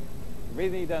happens is, the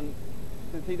reason he doesn't,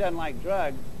 since he doesn't like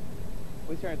drugs,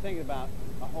 we started thinking about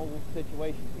a whole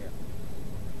situation here.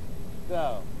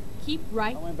 So, keep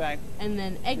right, I went back and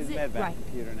then exit to the medvac right.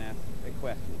 computer and asked a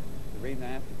question. The reason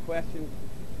I asked the question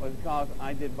was because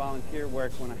I did volunteer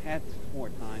work when I had more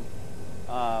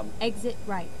time. Exit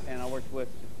right. And I worked with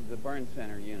the burn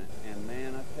center unit. And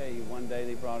man, I tell you, one day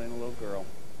they brought in a little girl.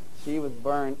 She was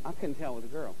burned, I couldn't tell it was a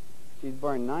girl. She's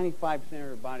burned 95% of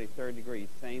her body, 3rd degree,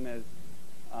 same as,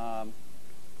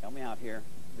 help me out here,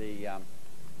 the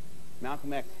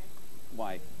Malcolm X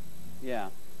wife. Yeah.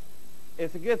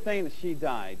 It's a good thing that she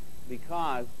died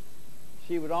because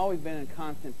she would always been in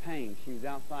constant pain. She was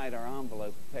outside our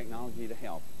envelope of technology to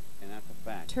help, and that's a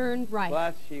fact. Turn right.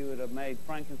 Plus, she would have made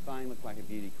Frankenstein look like a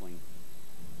beauty queen.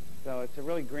 So it's a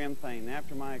really grim thing. And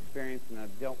after my experience, and I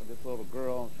dealt with this little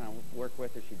girl, trying to work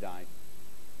with her, she died.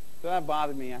 So that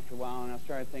bothered me after a while, and I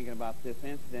started thinking about this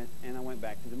incident, and I went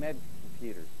back to the med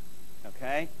computers,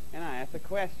 okay? And I asked a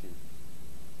question.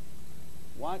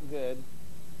 What good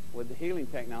would the healing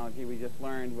technology we just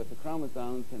learned with the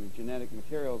chromosomes and the genetic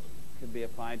materials could be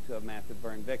applied to a massive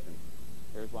burn victim?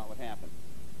 Here's what would happen.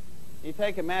 You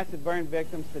take a massive burn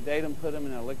victim, sedate them, put them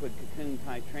in a liquid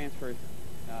cocoon-type transfer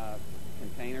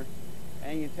container,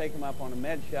 and you take them up on a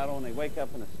med shuttle, and they wake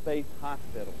up in a space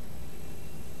hospital.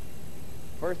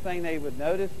 First thing they would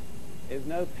notice is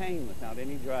no pain without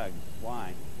any drugs.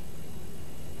 Why?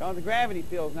 Because the gravity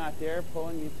field's not there,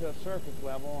 pulling you to a surface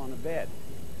level on a bed.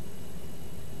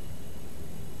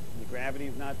 The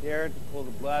gravity's not there to pull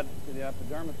the blood to the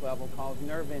epidermis level, cause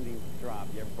nerve endings to drop.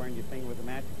 You ever burn your finger with a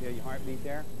match, you feel your heartbeat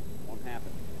there? Won't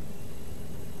happen.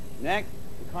 Next,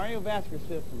 the cardiovascular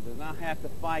system does not have to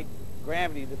fight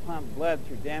gravity to pump blood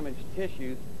through damaged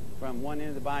tissues from one end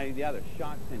of the body to the other.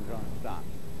 Shock syndrome stops.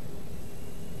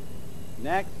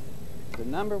 Next, the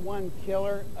 #1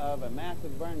 killer of a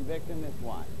massive burn victim is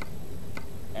what?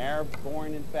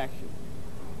 Airborne infection.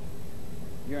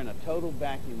 You're in a total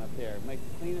vacuum up there. It makes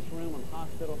the cleanest room in the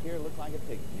hospital here look like a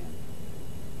pig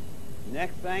pen.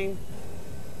 Next thing,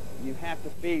 you have to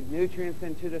feed nutrients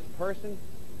into this person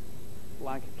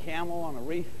like a camel on a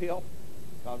refill,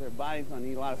 because their body's going to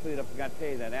need a lot of food. I forgot to tell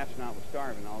you that astronaut was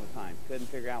starving all the time. Couldn't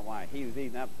figure out why. He was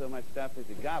eating up so much stuff. He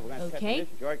said, God, we're going to cut this,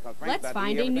 George, because Frank's let's about to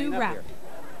find eat a new everything up route. here.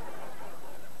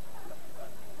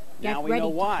 Get Now we ready know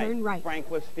to why turn right. Frank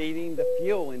was feeding the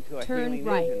fuel into a Turn healing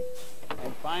right. engine.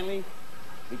 And finally,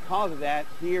 because of that,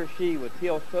 he or she would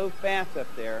heal so fast up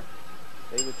there,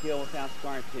 they would heal without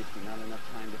scar tissue, not enough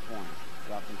time to form.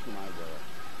 Welcome to my world.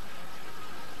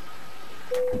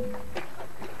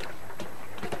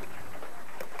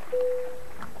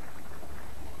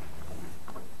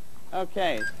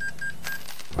 Okay.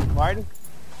 Pardon?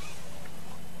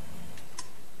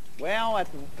 Well, at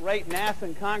the rate NASA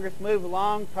and Congress move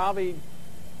along, probably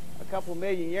a couple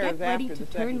million years Get ready after to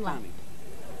the turn second left. coming.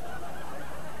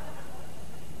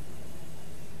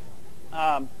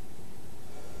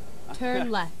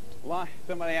 Turn left. Well,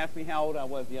 somebody asked me how old I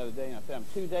was the other day, and I said I'm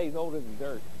 2 days older than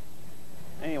dirt.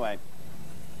 Anyway,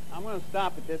 I'm going to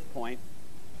stop at this point.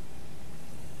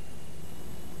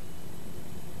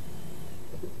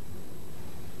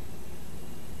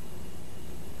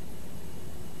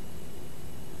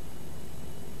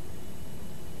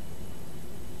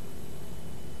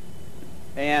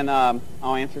 And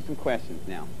I'll answer some questions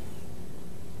now.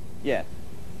 Yes.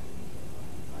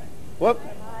 Whoop.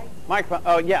 Microphone.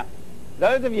 Oh, yeah.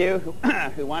 Those of you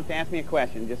who want to ask me a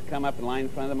question, just come up and line in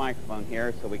front of the microphone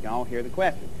here so we can all hear the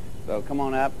question. So come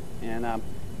on up and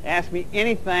ask me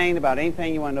anything about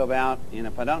anything you want to know about. And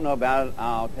if I don't know about it,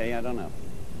 I'll tell you I don't know.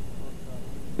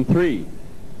 3.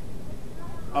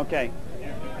 Okay.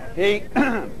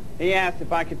 He asked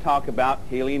if I could talk about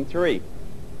helium-3.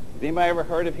 Has anybody ever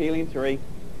heard of helium-3?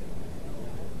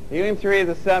 Helium-3 is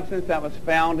a substance that was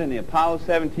found in the Apollo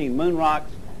 17 moon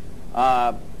rocks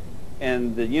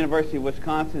in the University of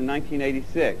Wisconsin in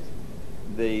 1986.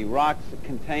 The rocks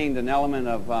contained an element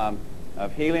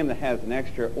of helium that has an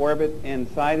extra orbit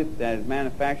inside it that is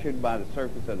manufactured by the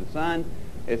surface of the sun.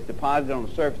 It's deposited on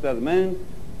the surface of the moon,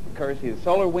 courtesy of the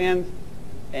solar winds,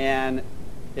 and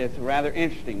it's rather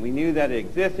interesting. We knew that it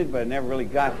existed, but it never really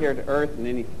got here to Earth in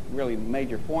any really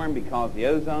major form because the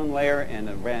ozone layer and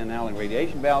the Van Allen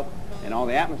radiation belt and all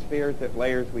the atmospheres that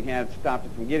layers we had stopped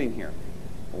it from getting here.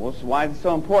 Well, so why is it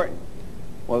so important?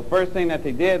 Well, the first thing that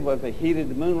they did was they heated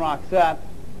the moon rocks up.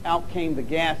 Out came the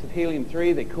gas of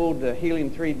helium-3. They cooled the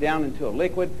helium-3 down into a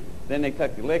liquid. Then they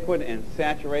took the liquid and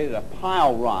saturated a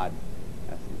pile rod.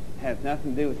 That has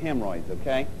nothing to do with hemorrhoids,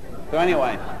 okay? So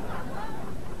anyway,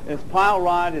 this pile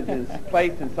rod is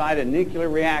placed inside a nuclear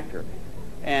reactor.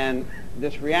 And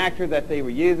this reactor that they were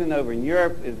using over in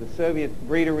Europe is the Soviet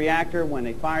breeder reactor. When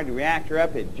they fired the reactor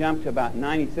up, it jumped to about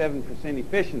 97%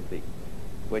 efficiency,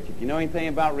 which if you know anything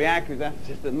about reactors, that's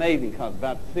just amazing because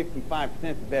about 65%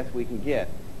 is the best we can get.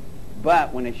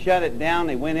 But when they shut it down,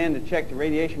 they went in to check the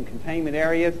radiation containment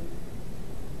areas,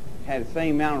 had the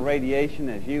same amount of radiation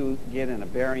as you get in a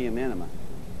barium enema.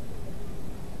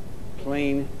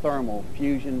 Clean thermal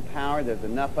fusion power. There's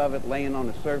enough of it laying on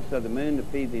the surface of the moon to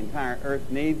feed the entire Earth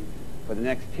needs for the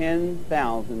next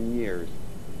 10,000 years.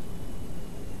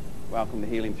 Welcome to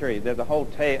helium-3. There's a whole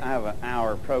I have an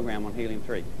hour program on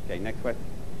helium-3. Okay, next question.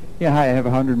 Yeah, hi. I have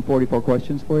 144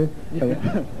 questions for you.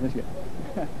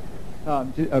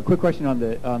 A quick question on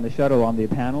the shuttle, on the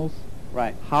panels.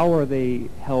 Right. How are they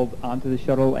held onto the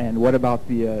shuttle, and what about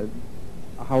the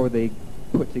how are they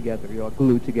put together?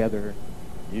 Glued together.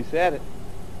 You said it.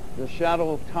 The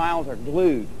shuttle tiles are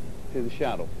glued to the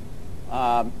shuttle.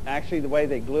 Actually, the way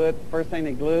they glue it, the first thing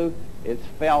they glue is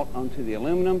felt onto the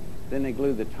aluminum. Then they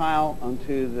glue the tile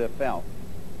onto the felt.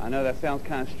 I know that sounds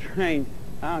kind of strange.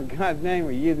 How in God's name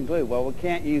are you using glue? Well, we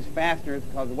can't use fasteners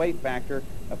because the weight factor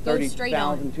of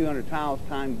 30,200 tiles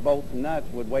times bolts and nuts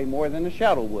would weigh more than the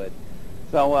shuttle would.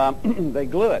 So they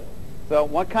glue it. So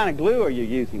what kind of glue are you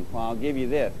using? Well, I'll give you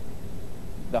this.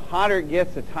 The hotter it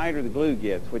gets, the tighter the glue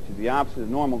gets, which is the opposite of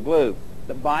normal glue.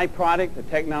 The byproduct, the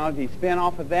technology spin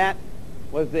off of that,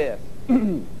 was this.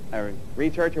 A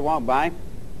researcher walked by,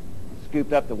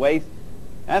 scooped up the waste.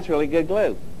 That's really good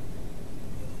glue.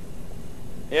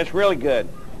 It's really good.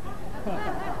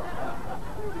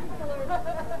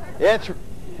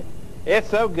 It's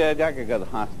so good, I could go to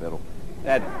the hospital.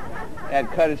 That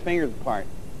cut his fingers apart.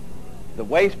 The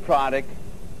waste product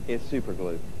is super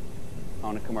glue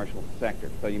on the commercial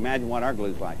sector. So you imagine what our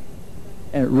glue's like.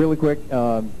 And really quick,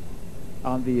 on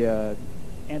the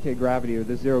anti-gravity or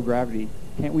the zero gravity,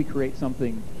 can't we create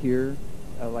something here,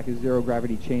 like a zero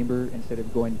gravity chamber, instead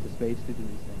of going to space to do these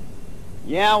things?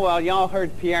 Yeah, well, y'all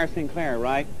heard Pierre Sinclair,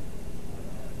 right?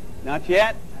 Not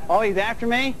yet? Oh, he's after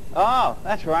me? Oh,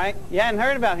 that's right. You hadn't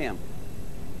heard about him.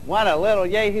 What a little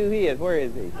yahoo he is. Where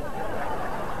is he?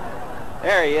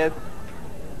 There he is.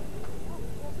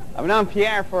 I've known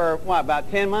Pierre for, what, about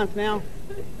 10 months now?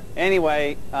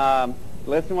 Anyway,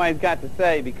 listen to what he's got to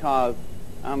say because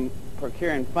I'm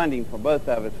procuring funding for both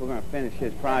of us. We're going to finish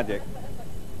his project.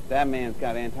 That man's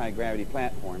got an anti-gravity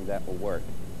platform that will work.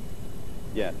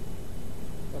 Yes.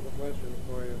 I have a question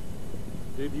for you.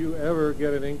 Did you ever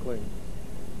get an inkling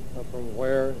from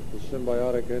where the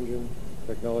symbiotic engine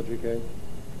technology came?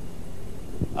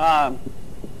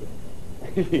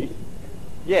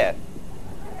 Yes.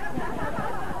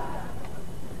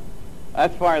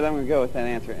 As far as I'm going to go with that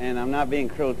answer, and I'm not being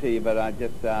cruel to you, but I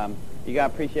just, you got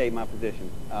to appreciate my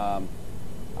position.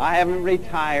 I haven't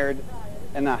retired,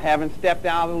 and I haven't stepped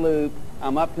out of the loop.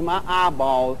 I'm up to my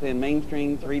eyeballs in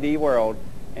mainstream 3D world,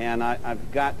 and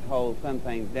I've got to hold some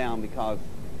things down because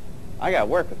I got to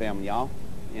work with them, y'all,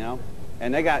 you know,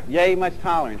 and they got yay much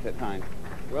tolerance at times.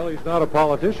 Well, he's not a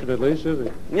politician, at least, is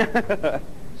he?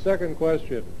 Second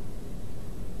question.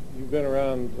 You've been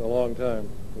around a long time,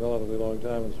 a relatively long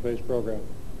time in the space program.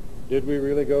 Did we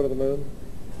really go to the moon?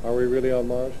 Are we really on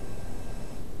Mars?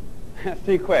 That's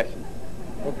two questions.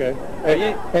 Okay.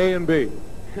 A and B.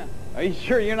 Are you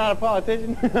sure you're not a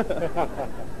politician?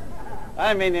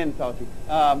 I didn't mean to insult you.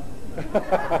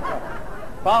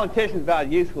 Politicians about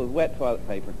as useful as wet toilet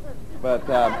paper. But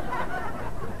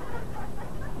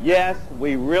yes,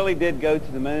 we really did go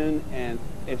to the moon, and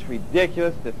it's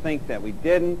ridiculous to think that we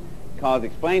didn't, because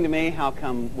explain to me how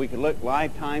come we could look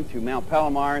lifetime through Mount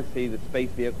Palomar and see the space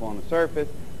vehicle on the surface.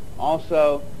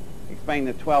 Also, explain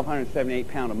the 1,278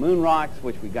 pound of moon rocks,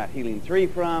 which we got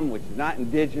helium-3 from, which is not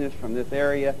indigenous from this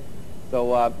area.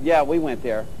 So, yeah, we went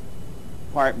there.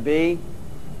 Part B,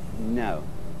 no.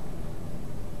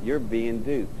 You're being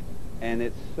duped. And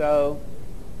it's so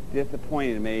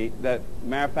disappointing to me that,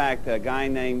 matter of fact, a guy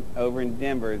named over in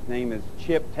Denver, his name is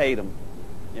Chip Tatum.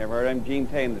 You ever heard of him? Gene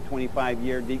Tatum, the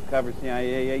 25-year deep cover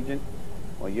CIA agent?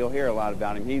 Well, you'll hear a lot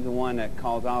about him. He's the one that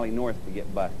caused Ollie North to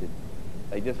get busted.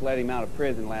 They just let him out of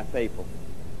prison last April.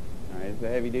 All right, he's a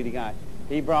heavy-duty guy.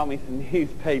 he brought me some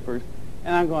newspapers,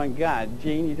 and I'm going, God,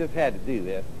 Gene, you just had to do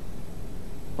this.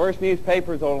 First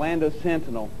newspaper is Orlando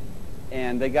Sentinel,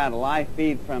 and they got a live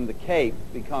feed from the Cape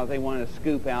because they wanted to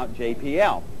scoop out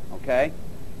JPL, okay?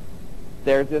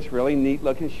 There's this really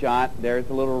neat-looking shot. There's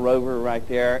the little rover right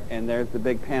there, and there's the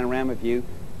big panorama view.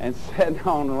 And sitting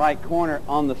on the right corner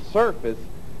on the surface,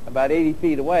 about 80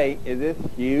 feet away, is this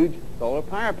huge solar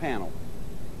power panel.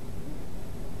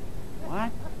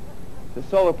 What? The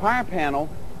solar power panel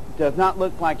does not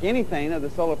look like anything of the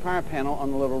solar power panel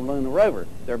on the little lunar rover.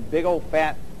 They're big old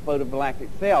fat photovoltaic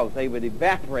cells. They would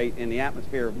evaporate in the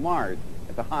atmosphere of Mars.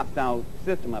 It's a hostile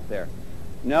system up there.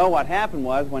 No, what happened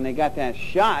was when they got that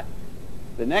shot,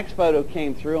 the next photo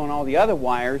came through on all the other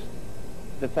wires,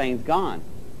 the thing's gone.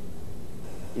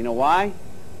 You know why?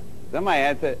 Somebody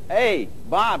had said, hey,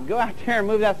 Bob, go out there and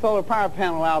move that solar power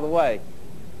panel out of the way.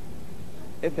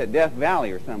 It's at Death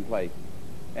Valley or someplace.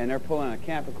 And they're pulling a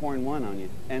Capricorn 1 on you.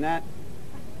 And that,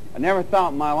 I never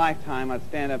thought in my lifetime I'd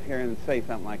stand up here and say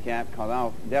something like that, because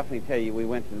I'll definitely tell you we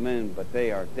went to the moon, but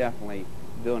they are definitely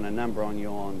doing a number on you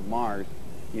on Mars.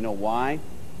 You know why?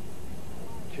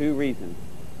 2 reasons.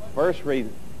 First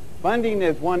reason, funding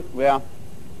is one, well,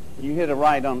 you hit it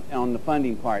right on the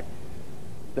funding part.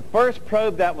 The first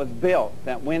probe that was built,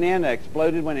 that went in, that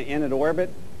exploded when it entered orbit,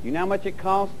 you know how much it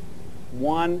cost?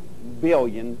 $1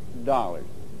 billion.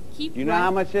 Keep Do you know right,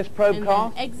 how much this probe and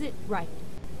cost? Then exit right.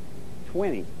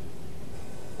 20.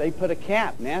 They put a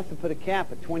cap. NASA put a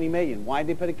cap at 20 million. Why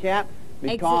did they put a cap?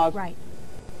 Because exit right.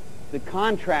 the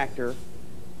contractor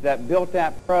that built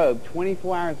that probe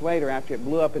 24 hours later after it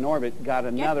blew up in orbit got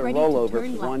another ready to rollover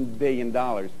turn for left. $1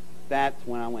 billion. That's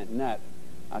when I went nuts.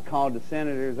 I called the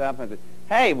senators up and said,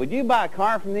 hey, would you buy a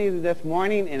car from these this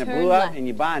morning and it Turn blew up left. and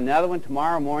you buy another one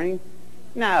tomorrow morning?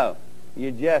 No,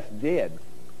 you just did.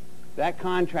 That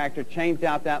contractor changed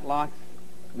out that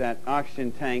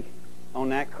oxygen tank on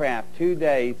that craft 2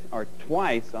 days or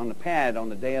twice on the pad on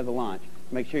the day of the launch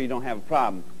to make sure you don't have a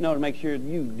problem. No, to make sure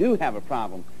you do have a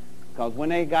problem. Because when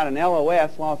they got an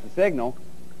LOS, loss of signal,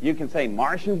 you can say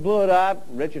Martians blew it up,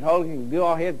 Richard Hogan can do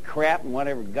all his crap and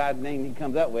whatever God's name he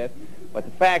comes up with. But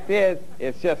the fact is,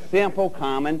 it's just simple,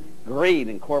 common greed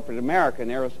in corporate America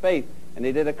and aerospace. And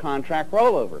they did a contract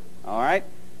rollover, all right?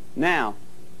 Now,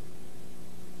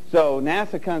 so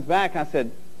NASA comes back, I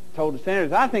told the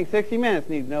senators, I think 60 Minutes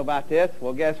needs to know about this.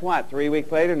 Well, guess what? 3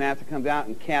 weeks later, NASA comes out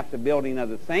and caps the building of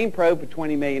the same probe for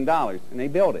 $20 million, and they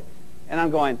build it. And I'm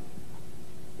going,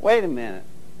 wait a minute.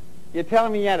 You're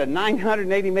telling me you had a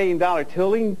 $980 million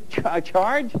tooling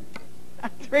charge?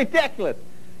 That's ridiculous.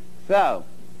 So,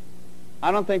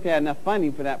 I don't think they had enough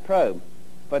funding for that probe,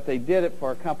 but they did it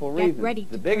for a couple of reasons. Ready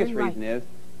The to biggest turn reason right. is,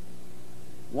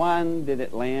 one, did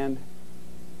it land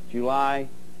July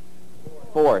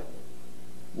 4th?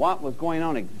 What was going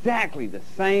on exactly the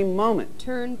same moment?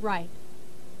 Turn right.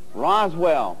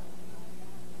 Roswell.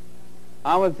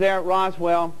 I was there at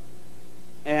Roswell,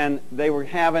 and they were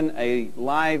having a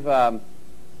live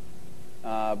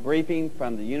briefing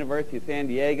from the University of San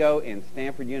Diego and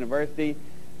Stanford University,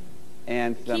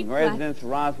 and some Keep residents left, of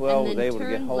Roswell and was then able to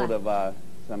get turn hold left. of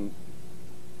some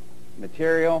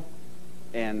material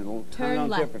and hung Turn on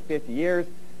to it left. for 50 years.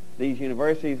 These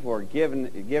universities were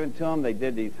given to them. They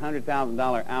did these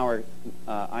 $100,000 hour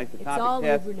isotopic It's all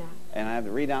tests, over now. and I have the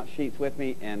readout sheets with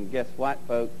me. And guess what,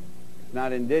 folks? It's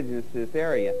not indigenous to this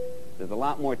area. There's a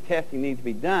lot more testing needs to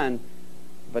be done.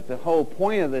 But the whole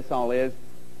point of this all is,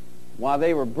 while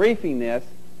they were briefing this,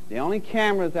 the only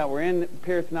cameras that were in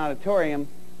Pearson Auditorium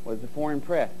was the foreign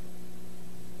press.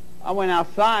 I went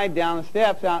outside, down the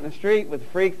steps, out in the street with the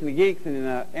freaks and the geeks and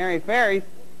the area fairies.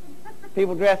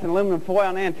 People dressed in aluminum foil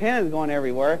and antennas going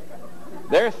everywhere.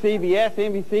 There's CBS,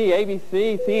 NBC,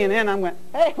 ABC, CNN. I'm going,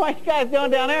 hey, what are you guys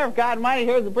doing down there? God almighty,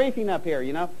 here's the briefing up here,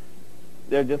 you know.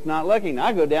 They're just not looking.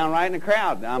 I go down right in the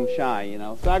crowd. I'm shy, you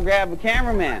know. So I grab the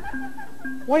cameraman.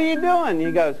 What are you doing?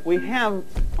 He goes, we have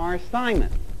our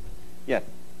assignment. Yes.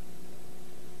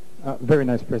 Very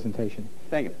nice presentation.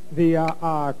 Thank you.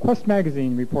 The Quest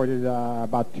magazine reported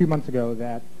about 2 months ago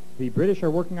that the British are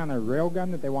working on a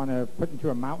railgun that they want to put into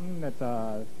a mountain. That's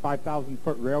a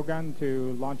 5,000-foot railgun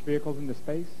to launch vehicles into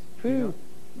space. New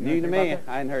to me. about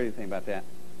that? I hadn't heard anything about that.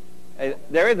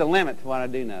 There is a limit to what I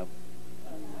do know.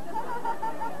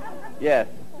 Yes.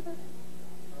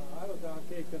 I was on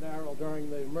Cape Canaveral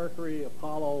during the Mercury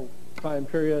Apollo time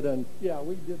period, and yeah,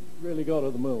 we did really go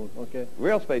to the moon, okay?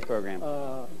 Real space program.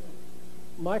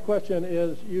 My question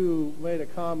is, you made a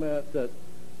comment that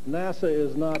NASA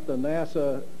is not the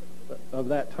NASA of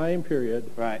that time period.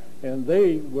 Right. And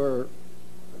they were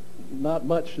not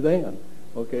much then,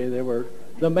 okay?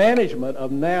 The management of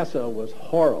NASA was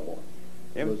horrible.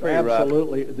 It was pretty rough.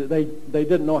 Absolutely, they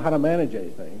didn't know how to manage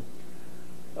anything.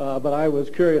 But I was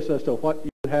curious as to what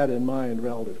you had in mind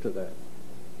relative to that.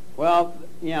 Well,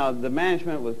 you know, the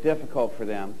management was difficult for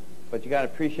them, but you got to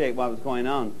appreciate what was going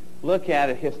on. Look at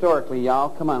it historically, y'all.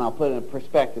 Come on, I'll put it in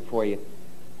perspective for you.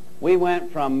 We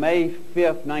went from May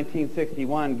 5th,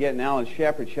 1961, getting Alan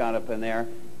Shepard shot up in there,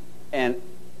 and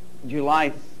July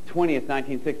 20th,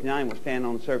 1969, we're standing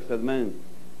on the surface of the moon.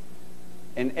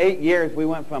 In 8 years, we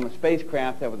went from a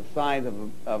spacecraft that was the size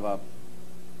of a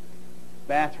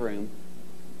bathroom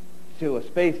to a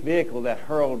space vehicle that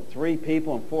hurled 3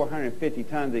 people and 450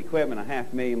 tons of equipment, a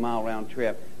 500,000-mile round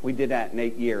trip. We did that in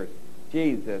 8 years.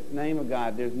 Jesus, name of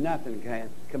God, there's nothing can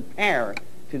compare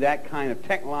to that kind of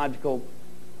technological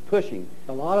pushing.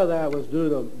 A lot of that was due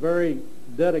to very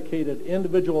dedicated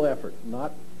individual effort,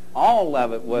 not... All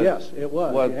of it was, yes, it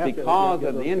was because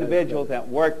of the individuals that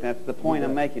worked. That's the point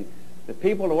I'm making. The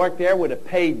people that worked there would have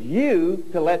paid you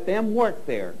to let them work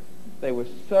there. They were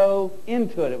so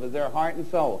into it. It was their heart and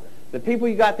soul. The people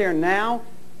you got there now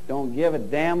don't give a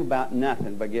damn about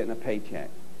nothing but getting a paycheck.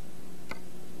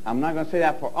 I'm not going to say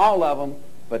that for all of them,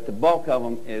 but the bulk of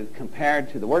them is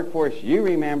compared to the workforce you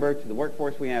remember to the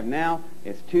workforce we have now.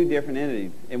 It's 2 different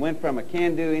entities. It went from a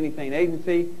can-do-anything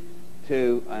agency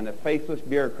to a faceless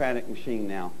bureaucratic machine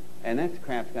now. And that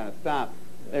crap's got to stop.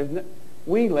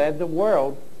 We led the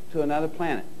world to another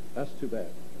planet. That's too bad.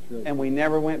 That's really and we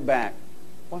never went back.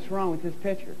 What's wrong with this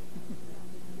picture?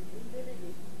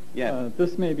 Yes.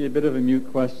 This may be a bit of a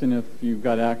mute question if you've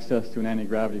got access to an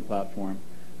anti-gravity platform,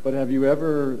 but have you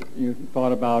ever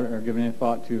thought about or given any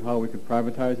thought to how we could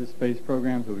privatize the space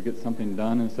program so we get something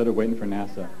done instead of waiting for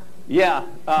NASA? Yeah.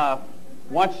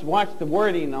 Watch the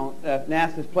wording on,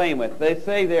 NASA's playing with. They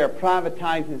say they're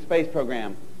privatizing the space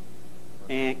program.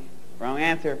 And wrong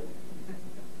answer.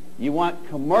 You want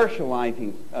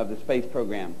commercializing of the space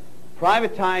program.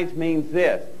 Privatize means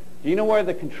this. Do you know where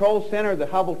the control center of the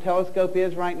Hubble telescope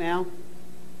is right now?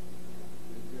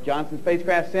 Johnson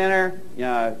Spacecraft Center,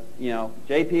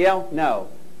 JPL? No.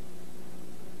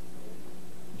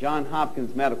 Johns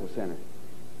Hopkins Medical Center.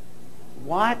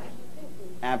 What?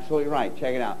 Absolutely right.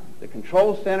 Check it out. The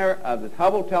control center of the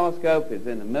Hubble telescope is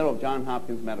in the middle of Johns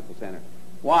Hopkins Medical Center.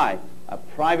 Why? A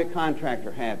private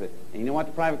contractor has it. And you know what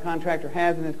the private contractor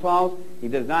has in his clause? He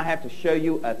does not have to show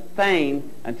you a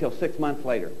thing until 6 months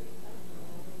later.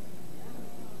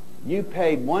 You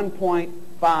paid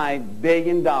 $1.5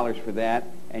 billion for that,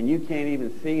 and you can't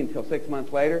even see until 6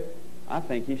 months later? I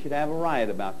think you should have a riot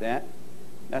about that.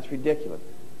 That's ridiculous.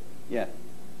 Yes.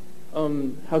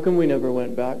 How come we never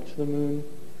went back to the moon?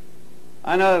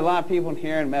 I know there's a lot of people in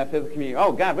here in the metaphysical community,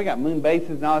 oh, God, we got moon bases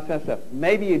and all that kind of stuff.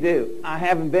 Maybe you do. I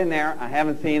haven't been there. I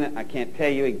haven't seen it. I can't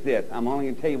tell you it exists. I'm only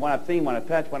going to tell you what I've seen, what I've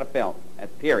touched, what I felt.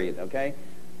 That's period, okay?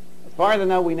 As far as I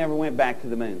know, we never went back to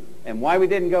the moon. And why we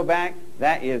didn't go back,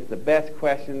 that is the best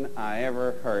question I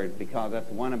ever heard, because that's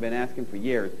the one I've been asking for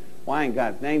years. Why in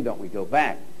God's name don't we go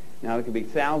back? Now, there could be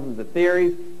thousands of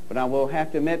theories, but I will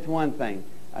have to admit to one thing.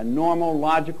 A normal,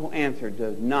 logical answer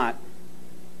does not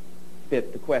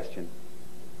fit the question.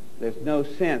 There's no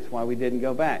sense why we didn't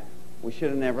go back. We should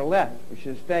have never left. We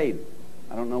should have stayed.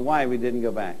 I don't know why we didn't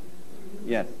go back.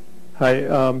 Yes. Hi.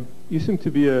 You seem to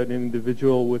be an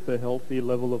individual with a healthy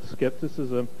level of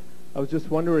skepticism. I was just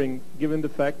wondering, given the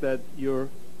fact that you're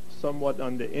somewhat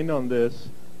on the in on this,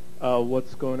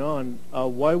 what's going on,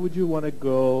 why would you want to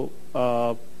go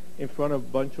in front of a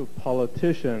bunch of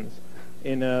politicians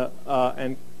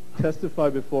and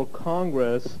testify before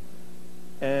Congress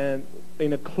and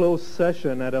in a closed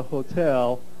session at a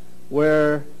hotel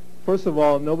where, first of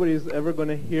all, nobody's ever going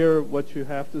to hear what you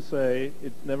have to say.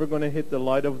 It's never going to hit the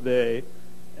light of day.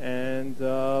 And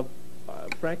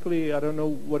frankly, I don't know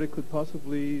what it could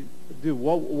possibly do.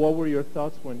 What were your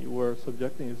thoughts when you were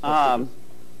subjecting yourself to this?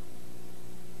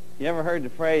 You ever heard the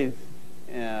phrase,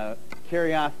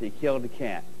 curiosity killed the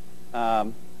cat?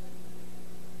 I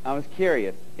was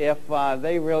curious. If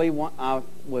they really I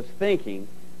was thinking,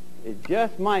 it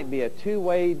just might be a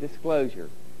two-way disclosure.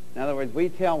 In other words, we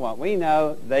tell what we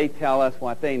know, they tell us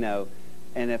what they know.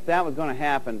 And if that was going to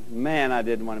happen, man, I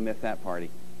didn't want to miss that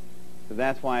party. So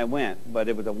that's why I went. But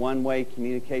it was a one-way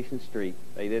communication street.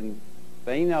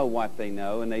 They know what they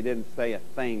know, and they didn't say a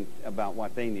thing about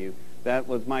what they knew. That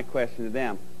was my question to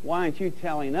them. Why aren't you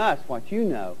telling us what you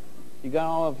know? You got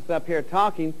all of us up here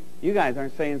talking. You guys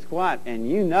aren't saying squat, and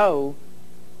you know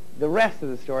the rest of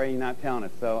the story. You're not telling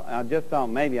us. So I just thought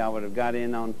maybe I would have got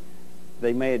in on,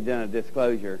 they may have done a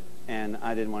disclosure, and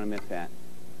I didn't want to miss that.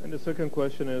 And the second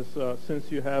question is,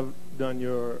 since you have done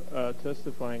your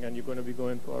testifying and you're going to be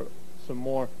going for some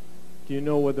more, do you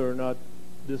know whether or not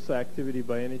this activity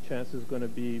by any chance is going to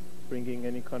be bringing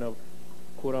any kind of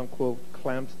quote-unquote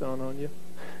clamps down on you?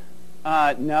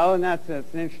 No, and that's an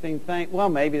interesting thing. Well,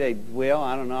 maybe they will.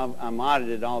 I don't know. I'm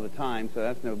audited all the time, so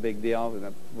that's no big deal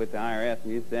with the IRS.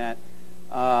 We use that.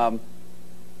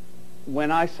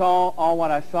 When I saw all what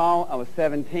I saw, I was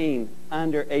 17,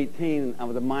 under 18. I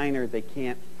was a minor. They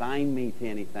can't sign me to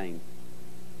anything.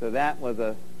 So that was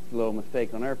a little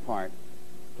mistake on their part.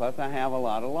 Plus, I have a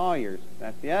lot of lawyers.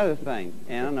 That's the other thing.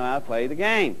 And I know how to play the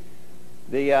game.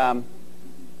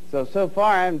 So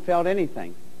far, I haven't felt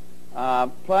anything.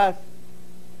 Plus,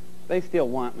 they still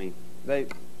want me. They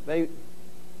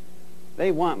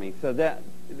want me. So that,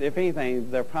 if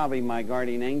anything, they're probably my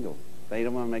guardian angels. They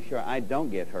don't want to make sure I don't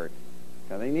get hurt.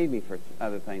 So they need me for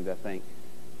other things, I think.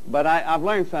 But I've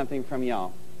learned something from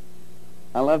y'all.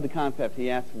 I love the concept. He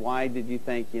asked, why did you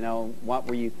think, what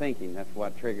were you thinking? That's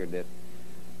what triggered this.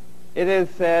 It is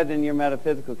said in your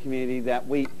metaphysical community that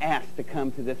we asked to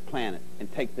come to this planet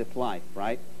and take this life,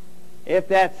 right? If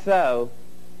that's so,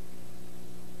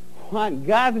 what in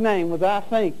God's name was I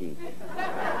thinking?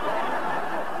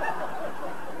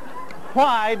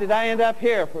 Why did I end up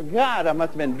here? For God, I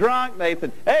must have been drunk. They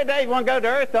said, hey, Dave, you want to go to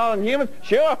Earth, all in humans?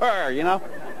 Sure,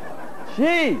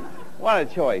 Jeez, what a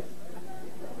choice.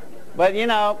 But,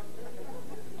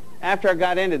 after I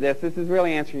got into this is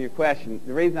really answering your question.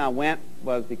 The reason I went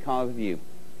was because of you.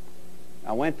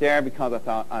 I went there because I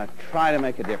thought I'd try to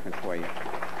make a difference for you.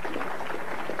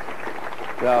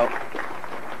 So,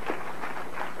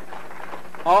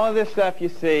 all of this stuff you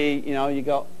see, you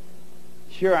go,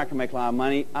 sure, I can make a lot of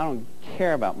money. I don't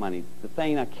care about money. The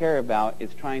thing I care about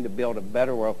is trying to build a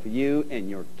better world for you and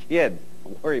your kids. I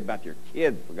worry about your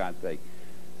kids, for God's sake.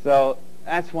 So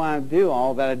that's why I do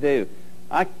all that I do.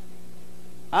 I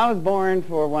was born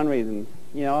for one reason.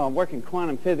 I work in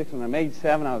quantum physics when I'm age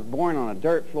 7. I was born on a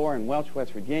dirt floor in Welch,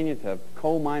 West Virginia to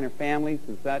coal miner families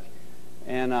and such.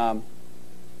 And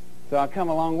so I've come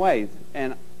a long ways.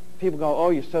 And people go, oh,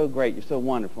 you're so great, you're so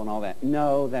wonderful and all that.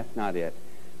 No, that's not it.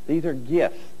 These are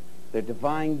gifts. They're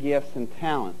divine gifts and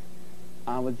talents.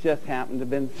 I was just happened to have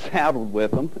been saddled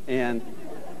with them. And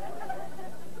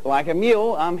like a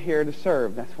mule, I'm here to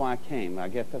serve. That's why I came. I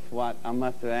guess that's what I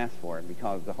must have asked for,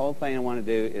 because the whole thing I want to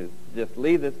do is just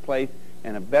leave this place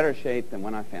in a better shape than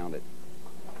when I found it.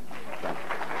 So.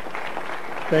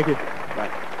 Thank you.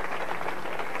 Bye.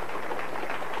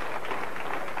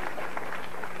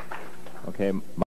 Okay.